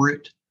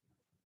corporate,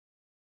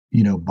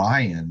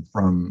 buy-in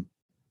from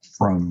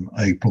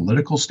a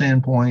political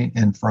standpoint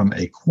and from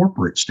a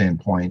corporate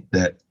standpoint,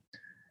 that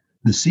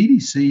the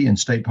CDC and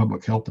state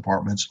public health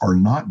departments are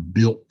not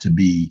built to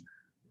be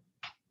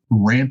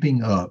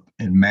ramping up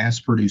and mass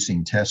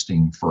producing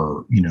testing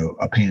for,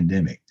 a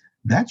pandemic.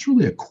 That's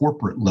really a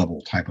corporate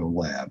level type of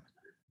lab.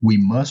 We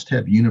must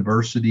have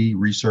university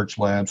research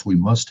labs. We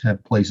must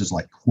have places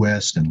like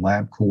Quest and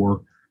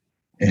LabCorp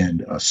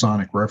and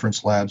Sonic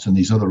Reference Labs and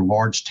these other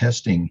large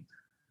testing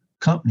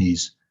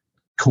companies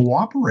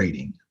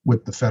cooperating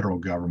with the federal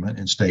government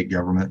and state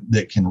government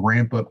that can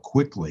ramp up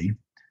quickly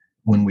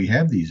when we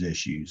have these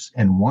issues.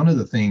 And one of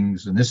the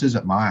things, and this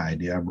isn't my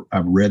idea,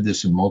 I've read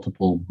this in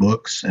multiple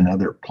books and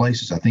other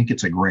places, I think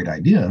it's a great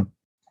idea,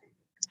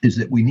 is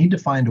that we need to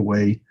find a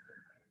way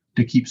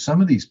to keep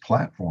some of these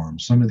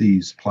platforms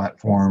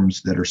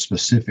that are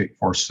specific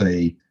for,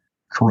 say,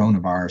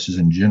 coronaviruses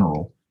in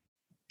general,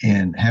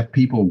 and have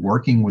people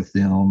working with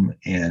them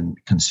and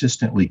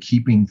consistently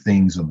keeping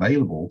things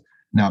available.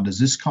 Now, does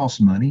this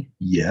cost money?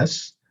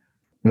 Yes,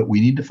 but we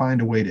need to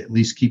find a way to at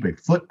least keep a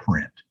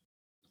footprint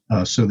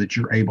so that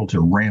you're able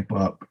to ramp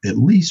up at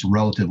least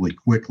relatively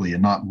quickly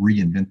and not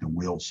reinvent the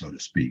wheel, so to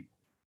speak.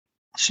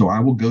 So I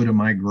will go to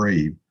my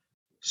grave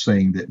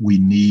saying that we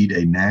need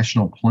a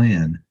national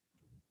plan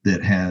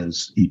that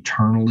has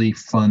eternally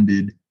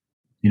funded,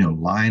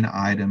 line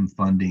item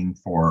funding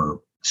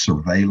for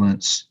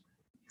surveillance,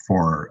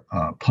 for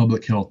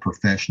public health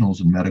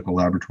professionals and medical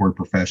laboratory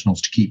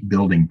professionals to keep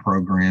building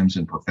programs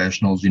and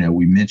professionals.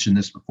 We mentioned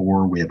this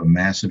before. We have a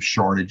massive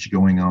shortage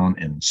going on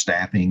in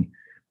staffing.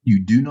 You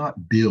do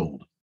not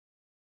build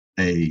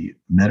a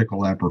medical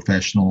lab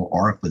professional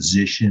or a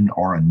physician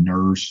or a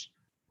nurse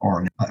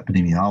or an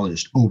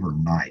epidemiologist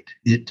overnight.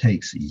 It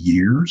takes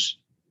years,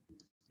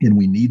 and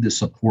we need the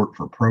support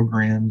for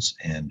programs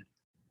and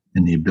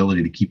the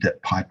ability to keep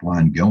that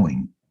pipeline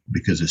going,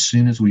 because as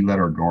soon as we let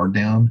our guard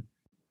down,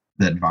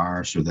 that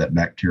virus or that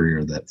bacteria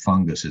or that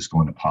fungus is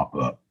going to pop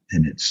up,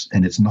 and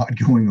it's not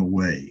going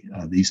away.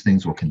 These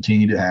things will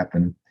continue to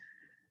happen.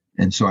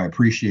 And so I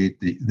appreciate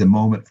the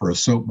moment for a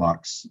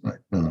soapbox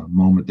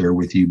moment there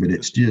with you, but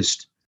it's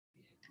just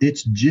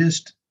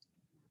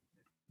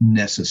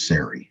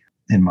necessary,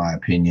 in my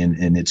opinion,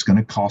 and it's going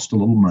to cost a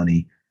little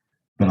money,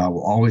 But I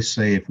will always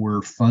say if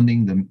we're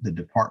funding the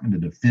Department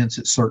of Defense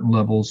at certain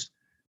levels,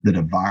 that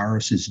a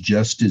virus is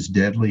just as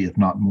deadly, if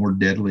not more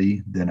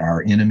deadly, than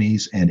our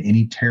enemies and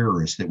any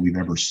terrorists that we've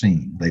ever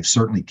seen. They've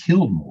certainly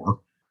killed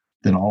more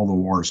than all the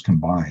wars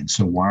combined.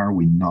 So why are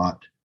we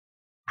not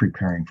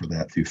preparing for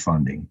that through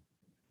funding?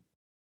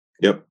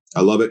 Yep,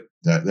 I love it.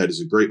 That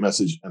is a great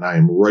message, and I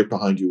am right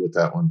behind you with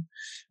that one.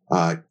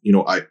 I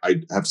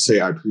have to say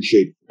I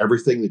appreciate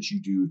everything that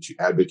you do to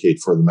advocate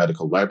for the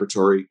medical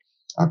laboratory.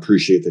 I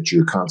appreciate that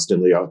you're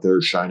constantly out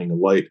there shining a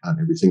light on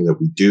everything that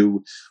we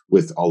do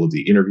with all of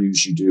the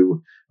interviews you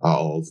do,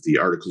 all of the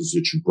articles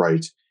that you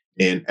write.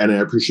 And I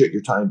appreciate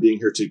your time being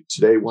here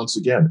today once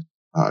again.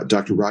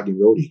 Dr. Rodney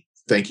Rohde,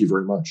 thank you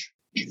very much.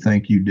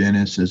 Thank you,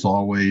 Dennis. As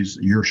always,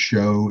 your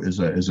show is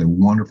a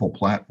wonderful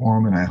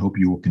platform, and I hope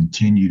you will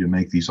continue to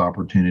make these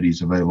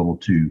opportunities available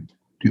to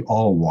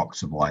all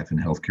walks of life in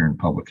healthcare and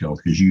public health,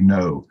 because you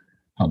know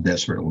how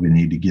desperately we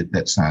need to get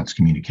that science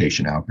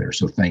communication out there.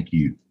 So thank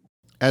you.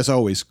 As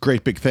always,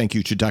 great big thank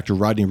you to Dr.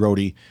 Rodney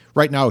Rohde.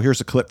 Right now, here's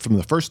a clip from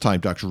the first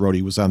time Dr.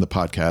 Rohde was on the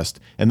podcast,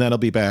 and then I'll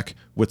be back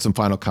with some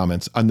final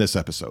comments on this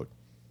episode.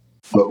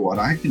 But what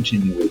I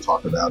continually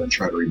talk about and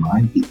try to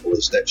remind people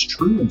is that's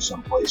true in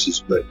some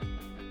places, but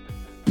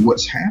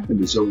what's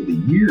happened is over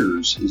the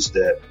years is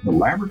that the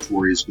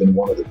laboratory has been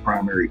one of the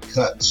primary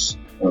cuts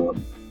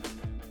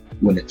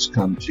when it's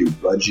come to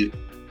budget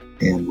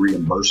and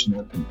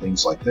reimbursement and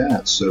things like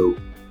that. So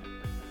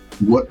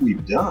what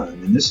we've done,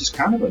 and this is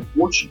kind of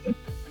unfortunate,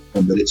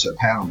 but it's a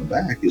pat on the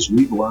back, is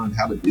we've learned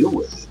how to deal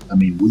with it. I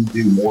mean, we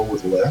do more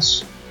with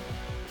less.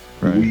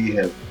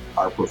 Right.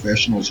 Our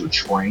professionals are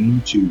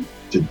trained to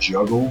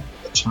juggle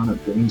a ton of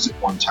things at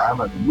one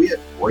time. I mean, we have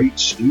great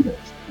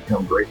students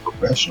become great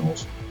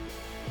professionals,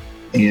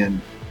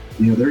 and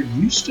they're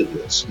used to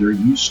this. They're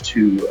used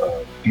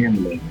to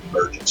handling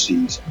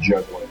emergencies and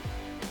juggling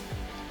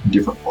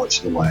different parts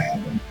of the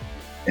lab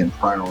and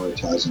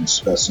prioritizing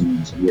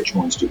specimens and which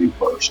ones to do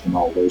first and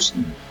all those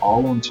things,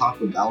 all on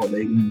top of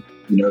validating,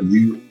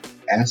 new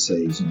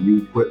assays and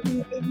new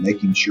equipment and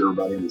making sure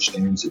everybody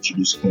understands that you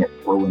just can't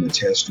throw in a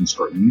test and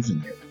start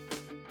using it.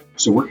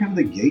 So we're kind of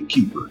the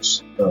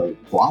gatekeepers of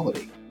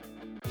quality.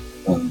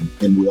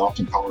 And we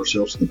often call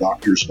ourselves the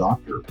doctor's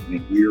doctor. I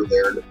mean, we are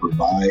there to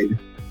provide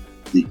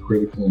the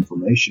critical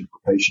information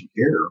for patient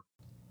care.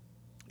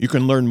 You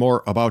can learn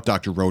more about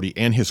Dr. Rohde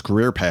and his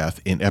career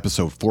path in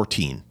episode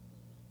 14.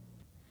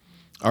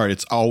 All right,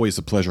 it's always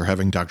a pleasure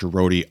having Dr.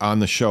 Rohde on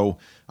the show.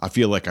 I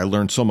feel like I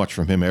learn so much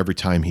from him every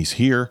time he's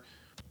here.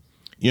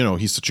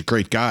 He's such a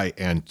great guy,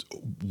 and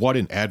what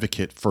an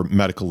advocate for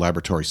medical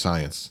laboratory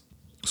science.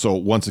 So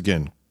once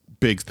again,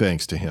 big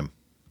thanks to him.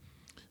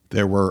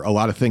 There were a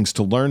lot of things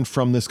to learn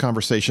from this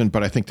conversation,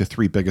 but I think the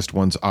three biggest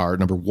ones are,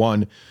 number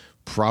one,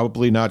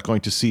 probably not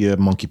going to see a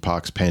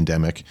monkeypox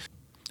pandemic.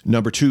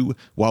 Number two,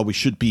 while we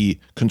should be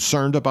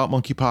concerned about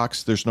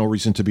monkeypox, there's no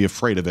reason to be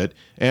afraid of it.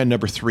 And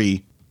number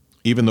three,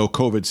 even though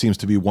COVID seems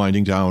to be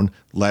winding down,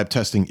 lab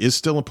testing is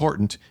still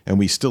important, and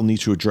we still need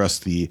to address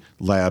the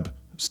lab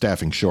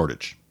staffing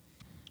shortage.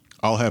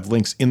 I'll have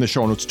links in the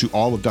show notes to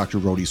all of Dr.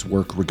 Rohde's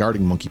work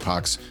regarding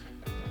monkeypox,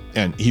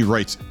 and he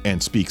writes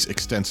and speaks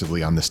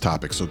extensively on this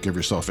topic, so give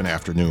yourself an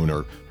afternoon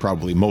or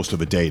probably most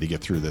of a day to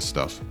get through this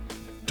stuff.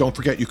 Don't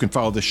forget you can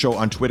follow the show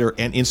on Twitter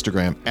and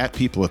Instagram at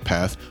People of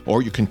Path,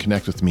 or you can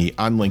connect with me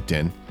on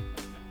LinkedIn.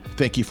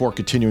 Thank you for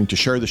continuing to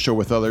share the show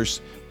with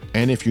others.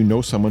 And if you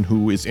know someone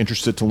who is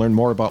interested to learn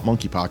more about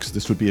monkeypox,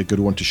 this would be a good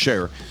one to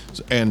share.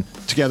 And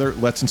together,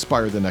 let's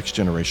inspire the next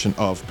generation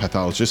of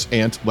pathologists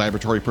and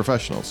laboratory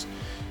professionals.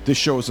 This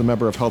show is a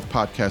member of Health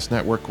Podcast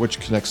Network, which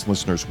connects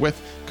listeners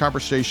with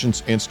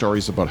conversations and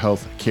stories about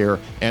health, care,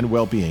 and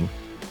well-being.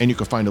 And you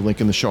can find a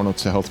link in the show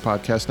notes to Health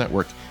Podcast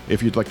Network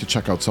if you'd like to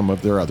check out some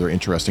of their other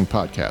interesting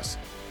podcasts.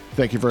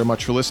 Thank you very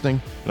much for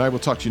listening, and I will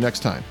talk to you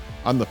next time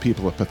on the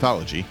People of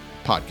Pathology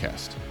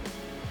podcast.